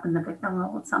always end up in the victim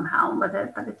role somehow with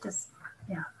it. But it just,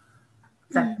 yeah.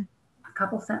 Is that a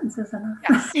couple sentences enough?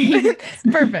 Yes.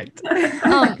 Perfect.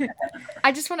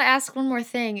 I just want to ask one more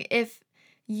thing. If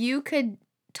you could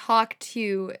talk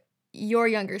to your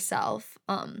younger self,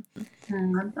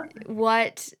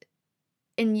 what,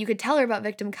 and you could tell her about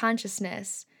victim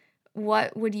consciousness,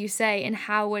 what would you say, and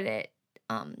how would it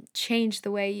change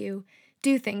the way you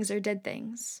do things or did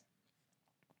things?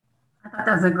 I thought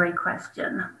that was a great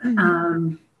question.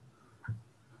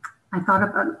 I thought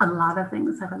about a lot of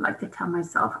things that I'd like to tell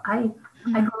myself. I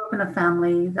grew up in a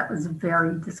family that was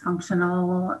very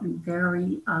dysfunctional and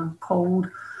very cold,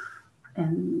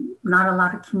 and not a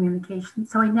lot of communication.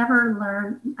 So I never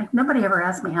learned, like nobody ever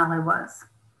asked me how I was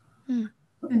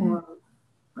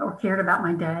or cared about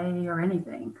my day or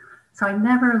anything. So I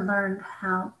never learned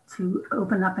how to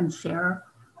open up and share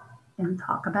and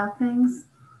talk about things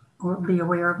or be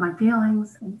aware of my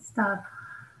feelings and stuff.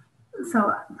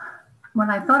 So when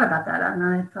I thought about that, and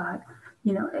I thought,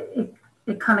 you know,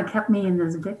 it kind of kept me in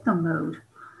this victim mode,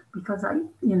 because I,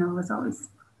 you know, was always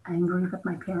angry with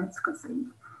my parents because they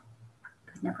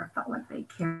never felt like they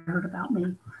cared about me,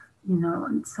 you know.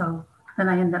 And so then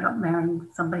I ended up marrying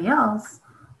somebody else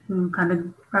who kind of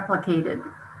replicated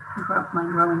my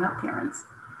growing up parents.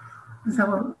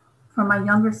 So for my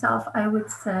younger self, I would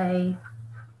say,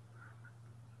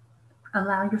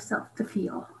 allow yourself to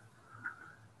feel.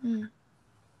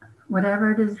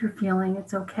 Whatever it is you're feeling,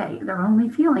 it's okay. They're only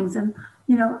feelings. And,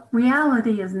 you know,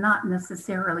 reality is not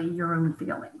necessarily your own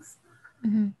feelings,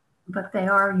 but they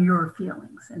are your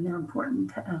feelings, and they're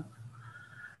important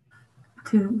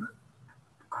to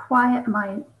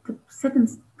sit in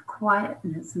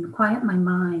quietness and quiet my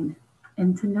mind,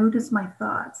 and to notice my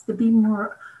thoughts, to be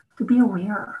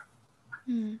aware.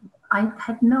 I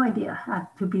had no idea how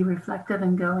to be reflective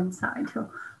and go inside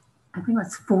till I think I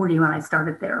was 40 when I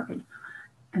started therapy.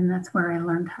 And that's where I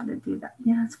learned how to do that.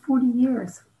 Yeah, it's 40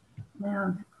 years.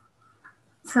 Yeah.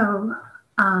 So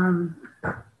I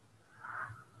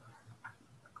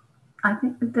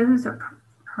think those are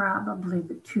probably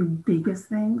the 2 biggest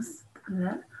things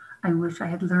that I wish I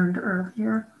had learned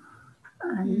earlier.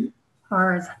 And as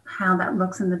far as how that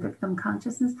looks in the victim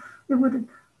consciousness, I would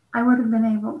have been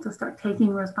able to start taking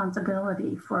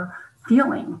responsibility for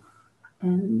feeling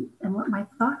and what my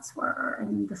thoughts were,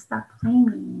 and to stop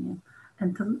blaming,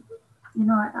 and to, you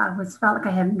know, I always felt like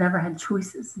I had never had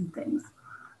choices in things.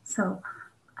 So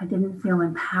I didn't feel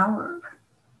empowered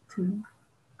to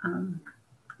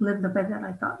live the way that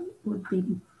I thought would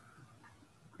be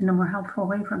in a more helpful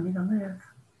way for me to live.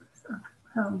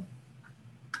 So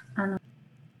I don't know.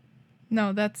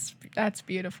 No, that's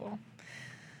beautiful.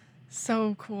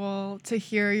 So cool to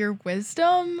hear your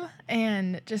wisdom,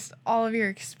 and just all of your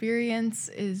experience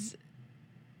is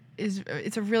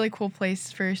it's a really cool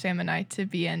place for Sam and I to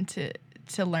be in to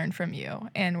learn from you,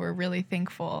 and we're really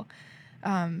thankful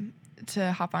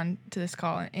to hop on to this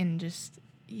call and just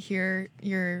hear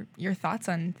your thoughts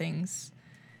on things.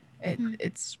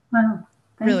 It's Well,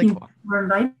 thank really you cool. for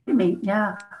inviting me.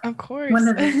 Yeah. Of course. One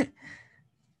of the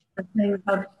things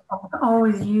I've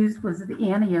always used was the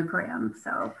Enneagram.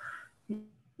 So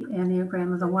the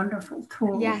Enneagram is a wonderful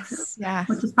tool. Yes. Yeah.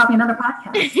 Which is probably another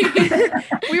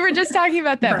podcast. We were just talking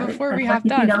about that before we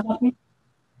hopped on.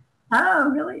 Oh,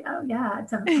 really? Oh, yeah.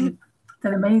 It's an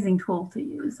amazing tool to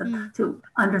use to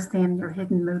understand your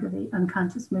hidden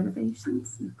unconscious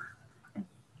motivations.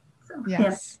 So,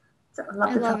 Yes. So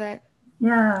I love it.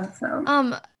 Yeah.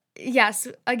 So. Yes.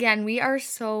 Again, we are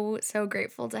so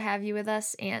grateful to have you with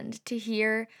us and to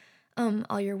hear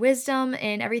all your wisdom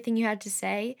and everything you had to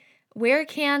say. Where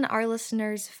can our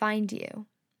listeners find you?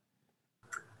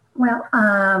 Well,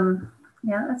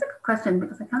 yeah, that's a good question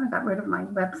because I kind of got rid of my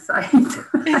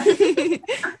website.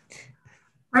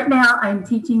 Right now, I'm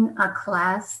teaching a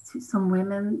class to some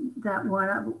women that want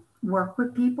to work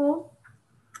with people.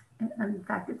 And in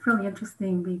fact, it's really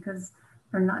interesting because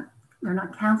they're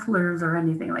not counselors or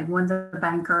anything. Like one's a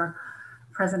banker,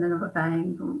 president of a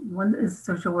bank, one is a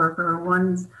social worker,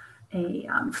 one's a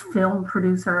film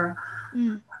producer,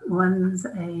 one's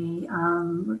a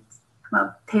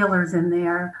Taylor's in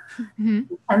there, and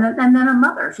then a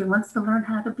mother. She wants to learn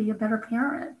how to be a better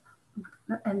parent,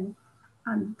 and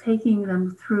I'm taking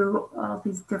them through all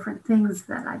these different things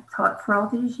that I've taught for all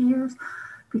these years,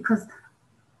 because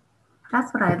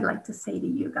that's what I'd like to say to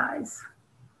you guys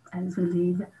as we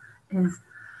leave is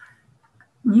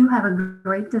you have a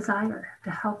great desire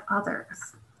to help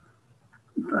others,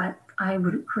 but I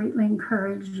would greatly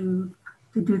encourage you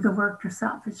to do the work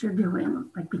yourself as you're doing,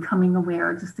 like becoming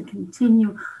aware, just to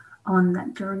continue on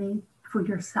that journey for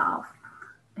yourself.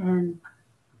 And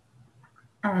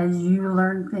as you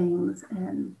learn things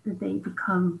and they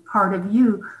become part of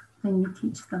you, then you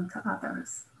teach them to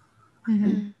others.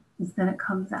 And then it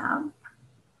comes out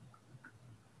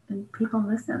and people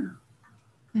listen.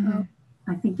 So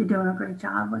I think you're doing a great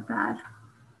job with that.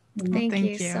 Thank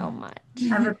you so much.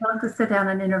 I would love to sit down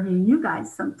and interview you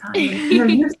guys sometime and hear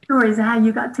your stories of how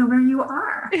you got to where you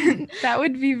are. That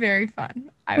would be very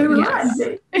fun. It would.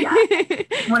 Yeah.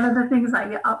 One of the things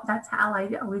that's how I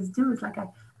always do is like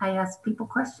I ask people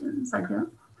questions.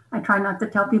 I try not to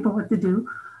tell people what to do.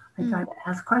 I try to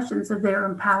ask questions so they're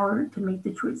empowered to make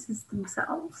the choices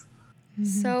themselves.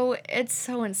 So it's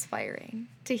so inspiring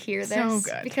to hear this. So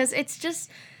good. Because it's just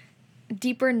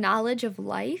deeper knowledge of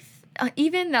life.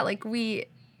 Even that like we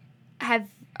have,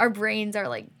 our brains are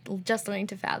like just learning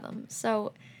to fathom.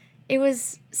 So it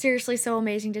was seriously so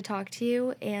amazing to talk to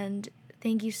you, and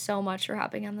thank you so much for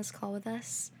hopping on this call with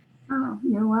us. Oh,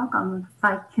 you're welcome.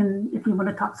 If you want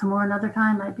to talk some more another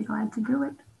time, I'd be glad to do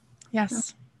it.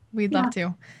 Yes, we'd love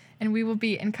to. And we will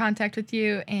be in contact with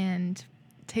you, and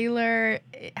Taylor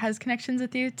has connections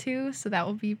with you too, so that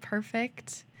will be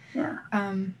perfect. Yeah.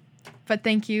 But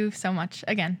thank you so much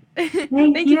again.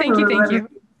 Thank you.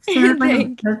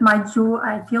 Seriously, that's my joy.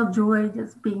 I feel joy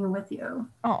just being with you.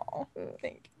 Oh,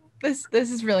 thank you. This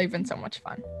has really been so much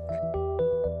fun.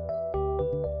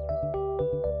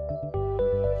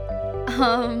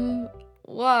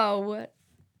 Whoa.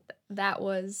 That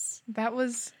was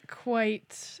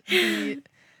quite the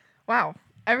wow.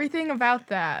 Everything about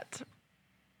that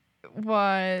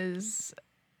was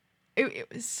it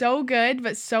was so good,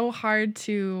 but so hard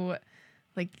to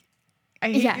like. I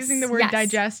hate using the word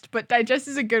digest, but digest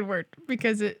is a good word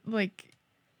because it like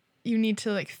you need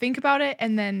to like think about it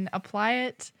and then apply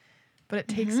it, but it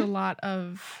takes a lot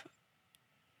of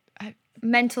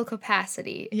mental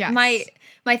capacity. Yes.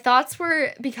 My thoughts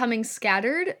were becoming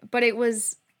scattered, but it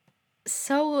was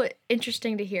so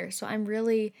interesting to hear. So I'm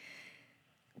really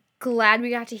glad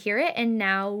we got to hear it, and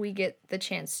now we get the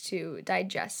chance to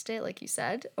digest it, like you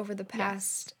said, over the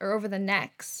past or over the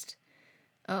next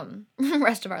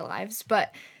rest of our lives.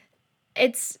 But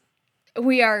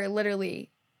we are literally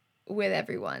with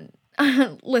everyone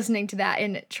listening to that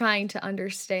and trying to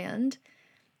understand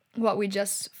what we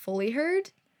just fully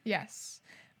heard. Yes.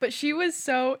 But she was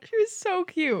so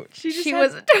cute. She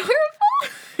was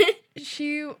adorable.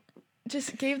 She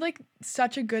just gave like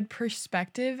such a good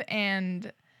perspective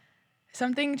and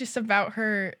something just about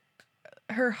her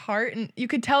heart, and you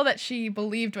could tell that she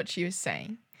believed what she was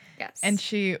saying. Yes. And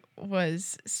she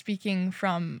was speaking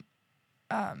from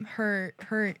her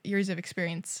years of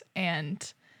experience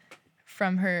and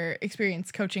from her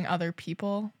experience coaching other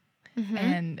people.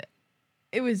 And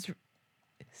it was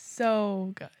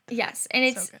So good. Yes, and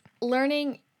it's So good.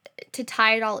 learning to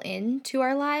tie it all into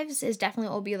our lives is definitely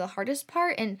what will be the hardest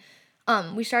part. And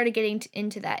we started getting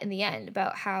into that in the end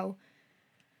about how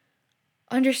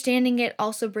understanding it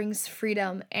also brings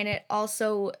freedom, and it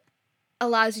also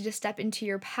allows you to step into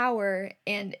your power,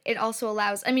 and it also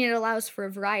allows, I mean, it allows for a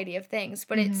variety of things,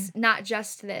 but it's not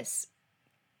just this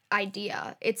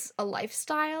idea. It's a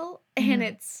lifestyle, and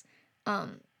it's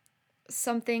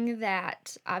something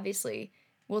that obviously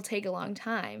will take a long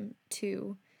time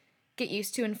to get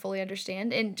used to and fully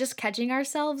understand, and just catching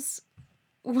ourselves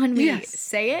when we Yes.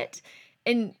 say it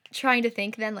and trying to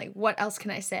think then, like, what else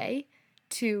can I say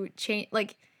to change,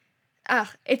 like,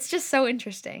 it's just so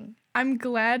interesting. I'm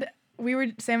glad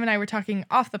Sam and I were talking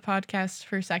off the podcast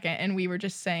for a second, and we were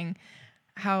just saying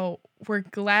how we're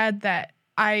glad that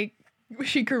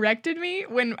she corrected me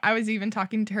when I was even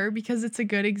talking to her, because it's a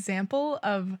good example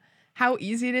of how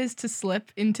easy it is to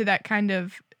slip into that kind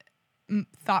of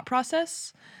thought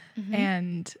process.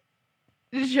 And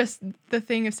it's just the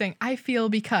thing of saying, I feel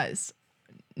because.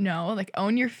 No, like,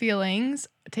 own your feelings,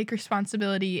 take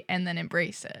responsibility, and then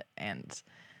embrace it. And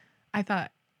I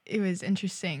thought it was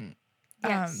interesting.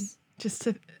 Yes. Just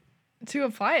to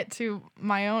apply it to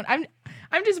my own.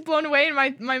 I'm just blown away,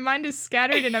 and my mind is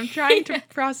scattered, and I'm trying to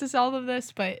process all of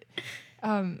this, but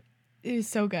it was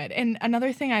so good. And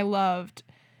another thing I loved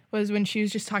was when she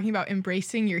was just talking about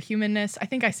embracing your humanness. I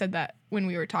think I said that when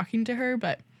we were talking to her,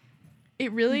 but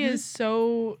it really is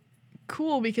so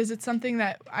cool, because it's something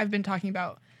that I've been talking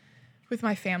about with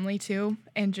my family too,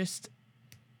 and just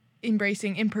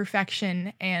embracing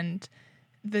imperfection and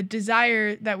the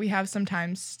desire that we have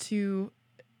sometimes to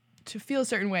feel a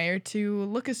certain way or to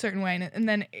look a certain way, and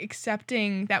then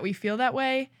accepting that we feel that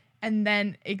way, and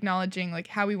then acknowledging, like,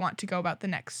 how we want to go about the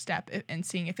next step, and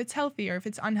seeing if it's healthy or if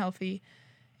it's unhealthy,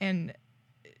 and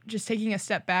just taking a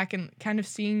step back and kind of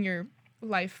seeing your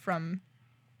life from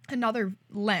another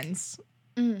lens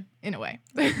in a way.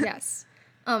 Yes.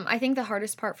 I think the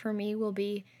hardest part for me will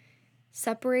be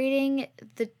separating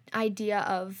the idea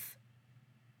of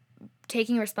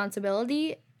taking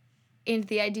responsibility and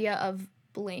the idea of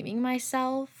blaming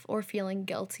myself or feeling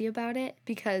guilty about it,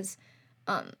 because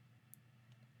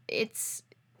it's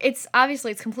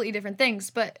obviously it's completely different things,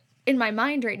 but in my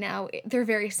mind right now they're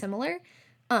very similar.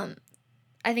 I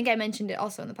think I mentioned it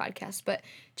also in the podcast, but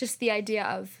just the idea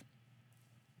of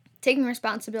taking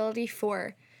responsibility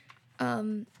for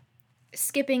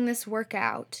skipping this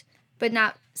workout, but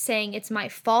not saying it's my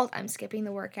fault I'm skipping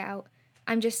the workout.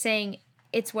 I'm just saying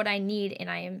it's what I need,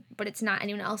 but it's not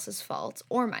anyone else's fault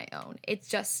or my own. It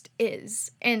just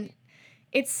is. And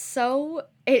it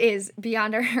is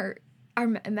beyond our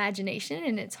imagination,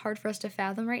 and it's hard for us to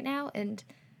fathom right now. And,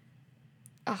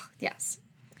 yes,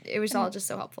 it was all just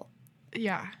so helpful.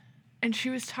 Yeah. And she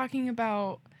was talking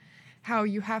about how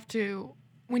you have to,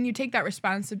 when you take that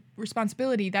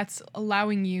responsibility, that's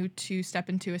allowing you to step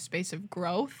into a space of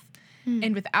growth.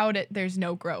 And without it, there's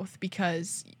no growth,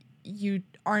 because you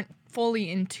aren't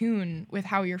fully in tune with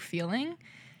how you're feeling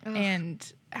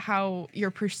and how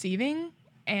you're perceiving,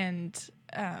 and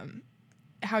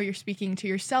how you're speaking to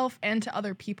yourself and to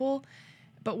other people.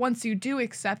 But once you do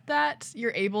accept that,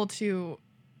 you're able to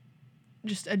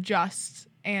just adjust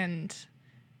and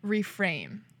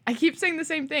reframe. I keep saying the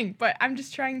same thing, but I'm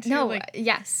just trying to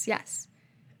yes.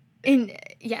 And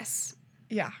yes.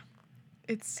 Yeah.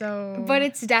 It's so... But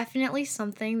it's definitely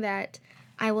something that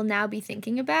I will now be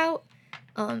thinking about.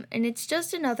 And it's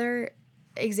just another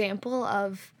example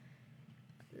of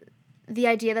the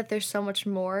idea that there's so much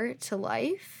more to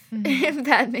life, if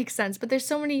that makes sense. But there's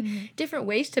so many different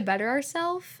ways to better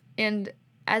ourselves. And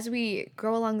as we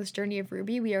grow along this journey of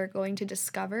Ruby, we are going to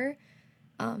discover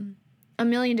a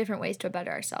million different ways to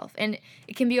better ourselves. And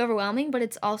it can be overwhelming, but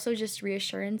it's also just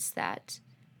reassurance that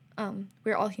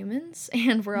we're all humans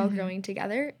and we're all growing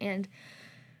together. And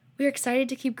we're excited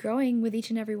to keep growing with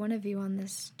each and every one of you on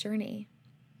this journey.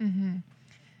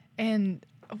 And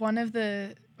one of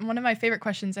my favorite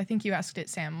questions, I think you asked it,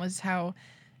 Sam, was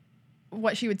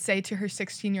what she would say to her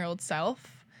 16-year-old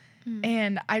self.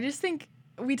 And I just think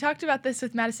we talked about this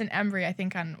with Madison Embry, I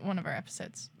think, on one of our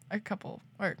episodes,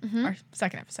 our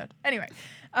second episode. Anyway,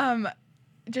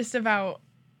 just about,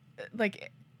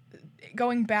 like,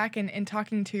 going back and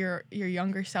talking to your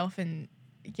younger self and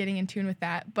getting in tune with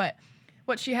that. But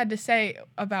what she had to say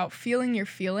about feeling your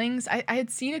feelings, I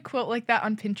had seen a quote like that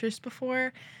on Pinterest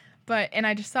before, and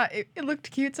I just thought it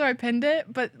looked cute, so I pinned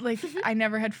it, but, like, I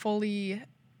never had fully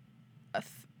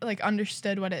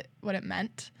understood what it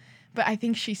meant. But I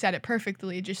think she said it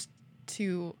perfectly, just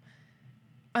to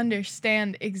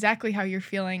understand exactly how you're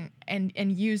feeling and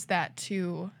use that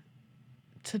to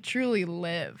truly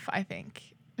live, I think.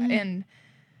 And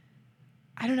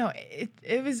I don't know,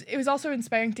 it was also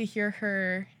inspiring to hear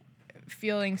her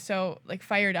feeling so like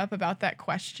fired up about that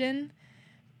question,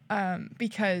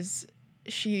 because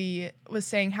she was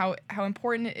saying how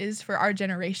important it is for our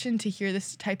generation to hear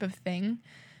this type of thing,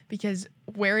 because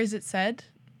where is it said?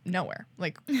 Nowhere.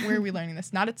 Like, where are we learning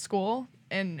this? Not at school.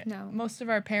 And most of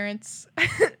our parents,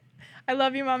 I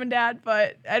love you, Mom and Dad,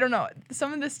 but I don't know.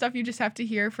 Some of this stuff you just have to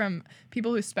hear from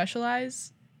people who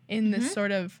specialize in this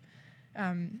sort of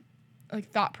like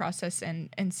thought process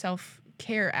and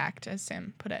self-care act, as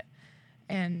Sam put it.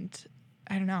 And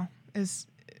I don't know, is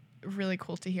really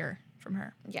cool to hear from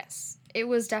her. Yes, it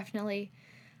was definitely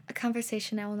a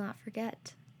conversation I will not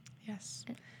forget. Yes.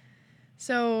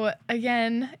 So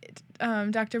again,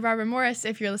 Dr. Barbara Morris,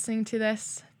 if you're listening to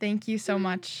this, thank you so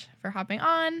much for hopping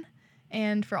on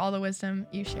and for all the wisdom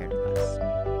you shared with us.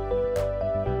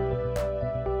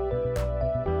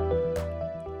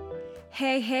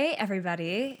 Hey,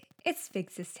 everybody. It's Big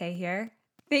Sis Tay here.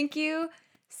 Thank you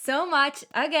so much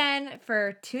again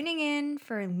for tuning in,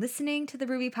 for listening to the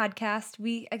Ruby podcast.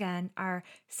 We, again, are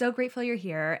so grateful you're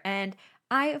here. And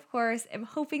I, of course, am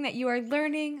hoping that you are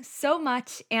learning so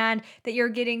much and that you're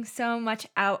getting so much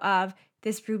out of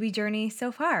this Ruby journey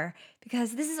so far,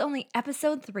 because this is only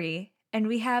episode 3 and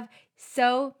we have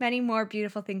so many more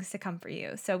beautiful things to come for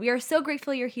you. So we are so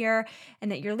grateful you're here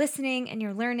and that you're listening and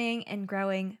you're learning and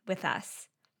growing with us.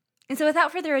 And so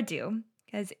without further ado,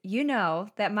 because you know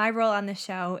that my role on the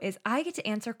show is I get to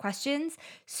answer questions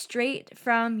straight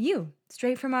from you,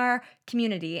 straight from our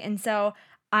community. And so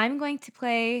I'm going to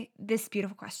play this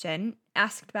beautiful question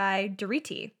asked by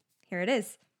Doriti. Here it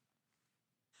is.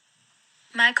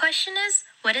 My question is,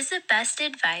 what is the best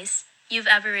advice you've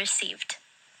ever received?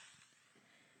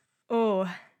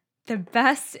 Oh, the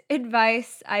best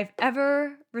advice I've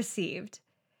ever received.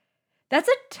 That's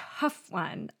a tough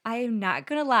one. I am not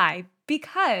going to lie,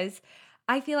 because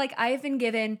I feel like I've been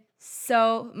given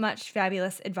so much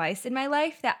fabulous advice in my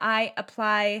life that I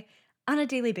apply on a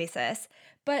daily basis.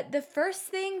 But the first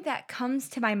thing that comes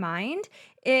to my mind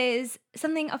is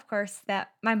something, of course,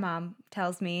 that my mom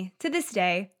tells me to this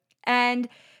day. And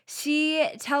she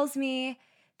tells me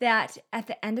that at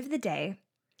the end of the day,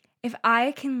 if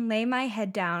I can lay my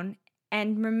head down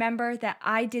and remember that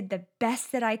I did the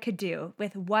best that I could do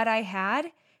with what I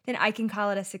had, then I can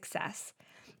call it a success.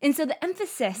 And so the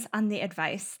emphasis on the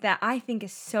advice that I think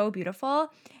is so beautiful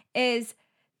is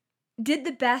did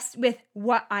the best with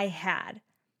what I had.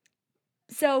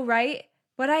 So, right,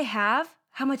 what I have,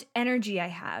 how much energy I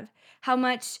have, how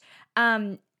much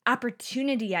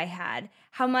opportunity I had,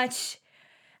 how much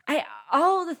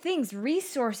all the things,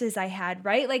 resources I had,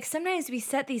 right? Like sometimes we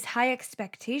set these high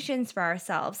expectations for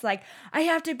ourselves. Like, I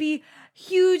have to be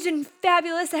huge and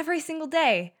fabulous every single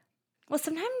day. Well,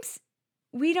 sometimes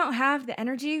we don't have the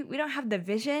energy, we don't have the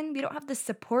vision, we don't have the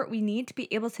support we need to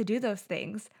be able to do those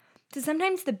things. So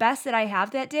sometimes the best that I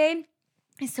have that day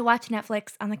is to watch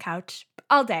Netflix on the couch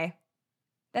all day.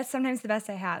 That's sometimes the best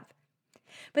I have.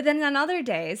 But then on other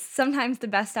days, sometimes the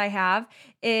best I have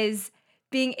is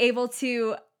being able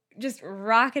to just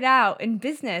rock it out in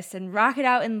business and rock it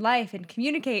out in life and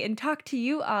communicate and talk to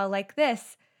you all like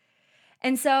this.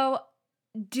 And so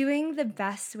doing the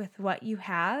best with what you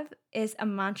have is a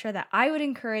mantra that I would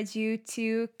encourage you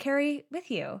to carry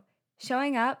with you.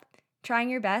 Showing up, trying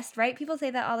your best, right? People say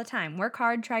that all the time. Work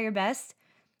hard, try your best.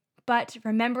 But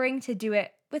remembering to do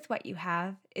it with what you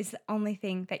have is the only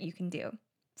thing that you can do.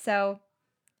 So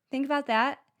think about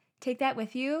that. Take that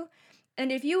with you.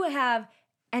 And if you have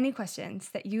any questions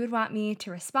that you would want me to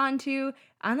respond to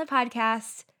on the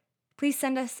podcast, please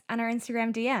send us on our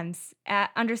Instagram DMs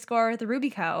at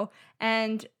 _TheRubyCo,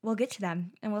 and we'll get to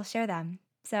them and we'll share them.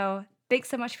 So thanks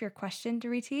so much for your question,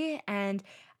 Doriti, and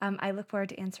I look forward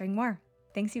to answering more.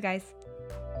 Thanks, you guys.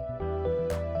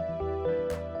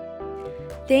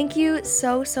 Thank you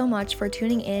so much for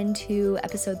tuning in to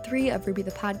episode 3 of Ruby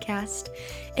the Podcast.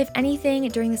 If anything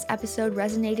during this episode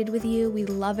resonated with you, we'd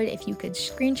love it if you could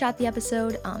screenshot the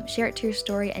episode, share it to your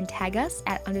story, and tag us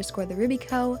at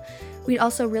 _TheRubyCo. We'd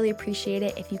also really appreciate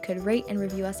it if you could rate and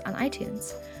review us on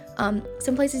iTunes.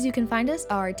 Some places you can find us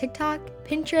are TikTok,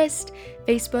 Pinterest,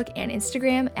 Facebook, and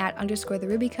Instagram at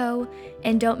 _TheRubyCo.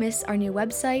 And don't miss our new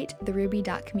website,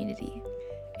 theruby.community.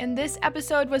 And this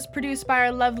episode was produced by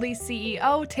our lovely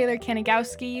CEO, Taylor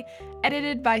Kanigowski,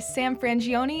 edited by Sam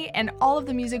Frangione, and all of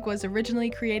the music was originally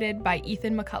created by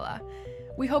Ethan McCullough.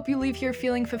 We hope you leave here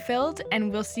feeling fulfilled,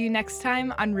 and we'll see you next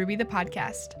time on Ruby the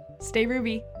Podcast. Stay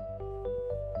Ruby!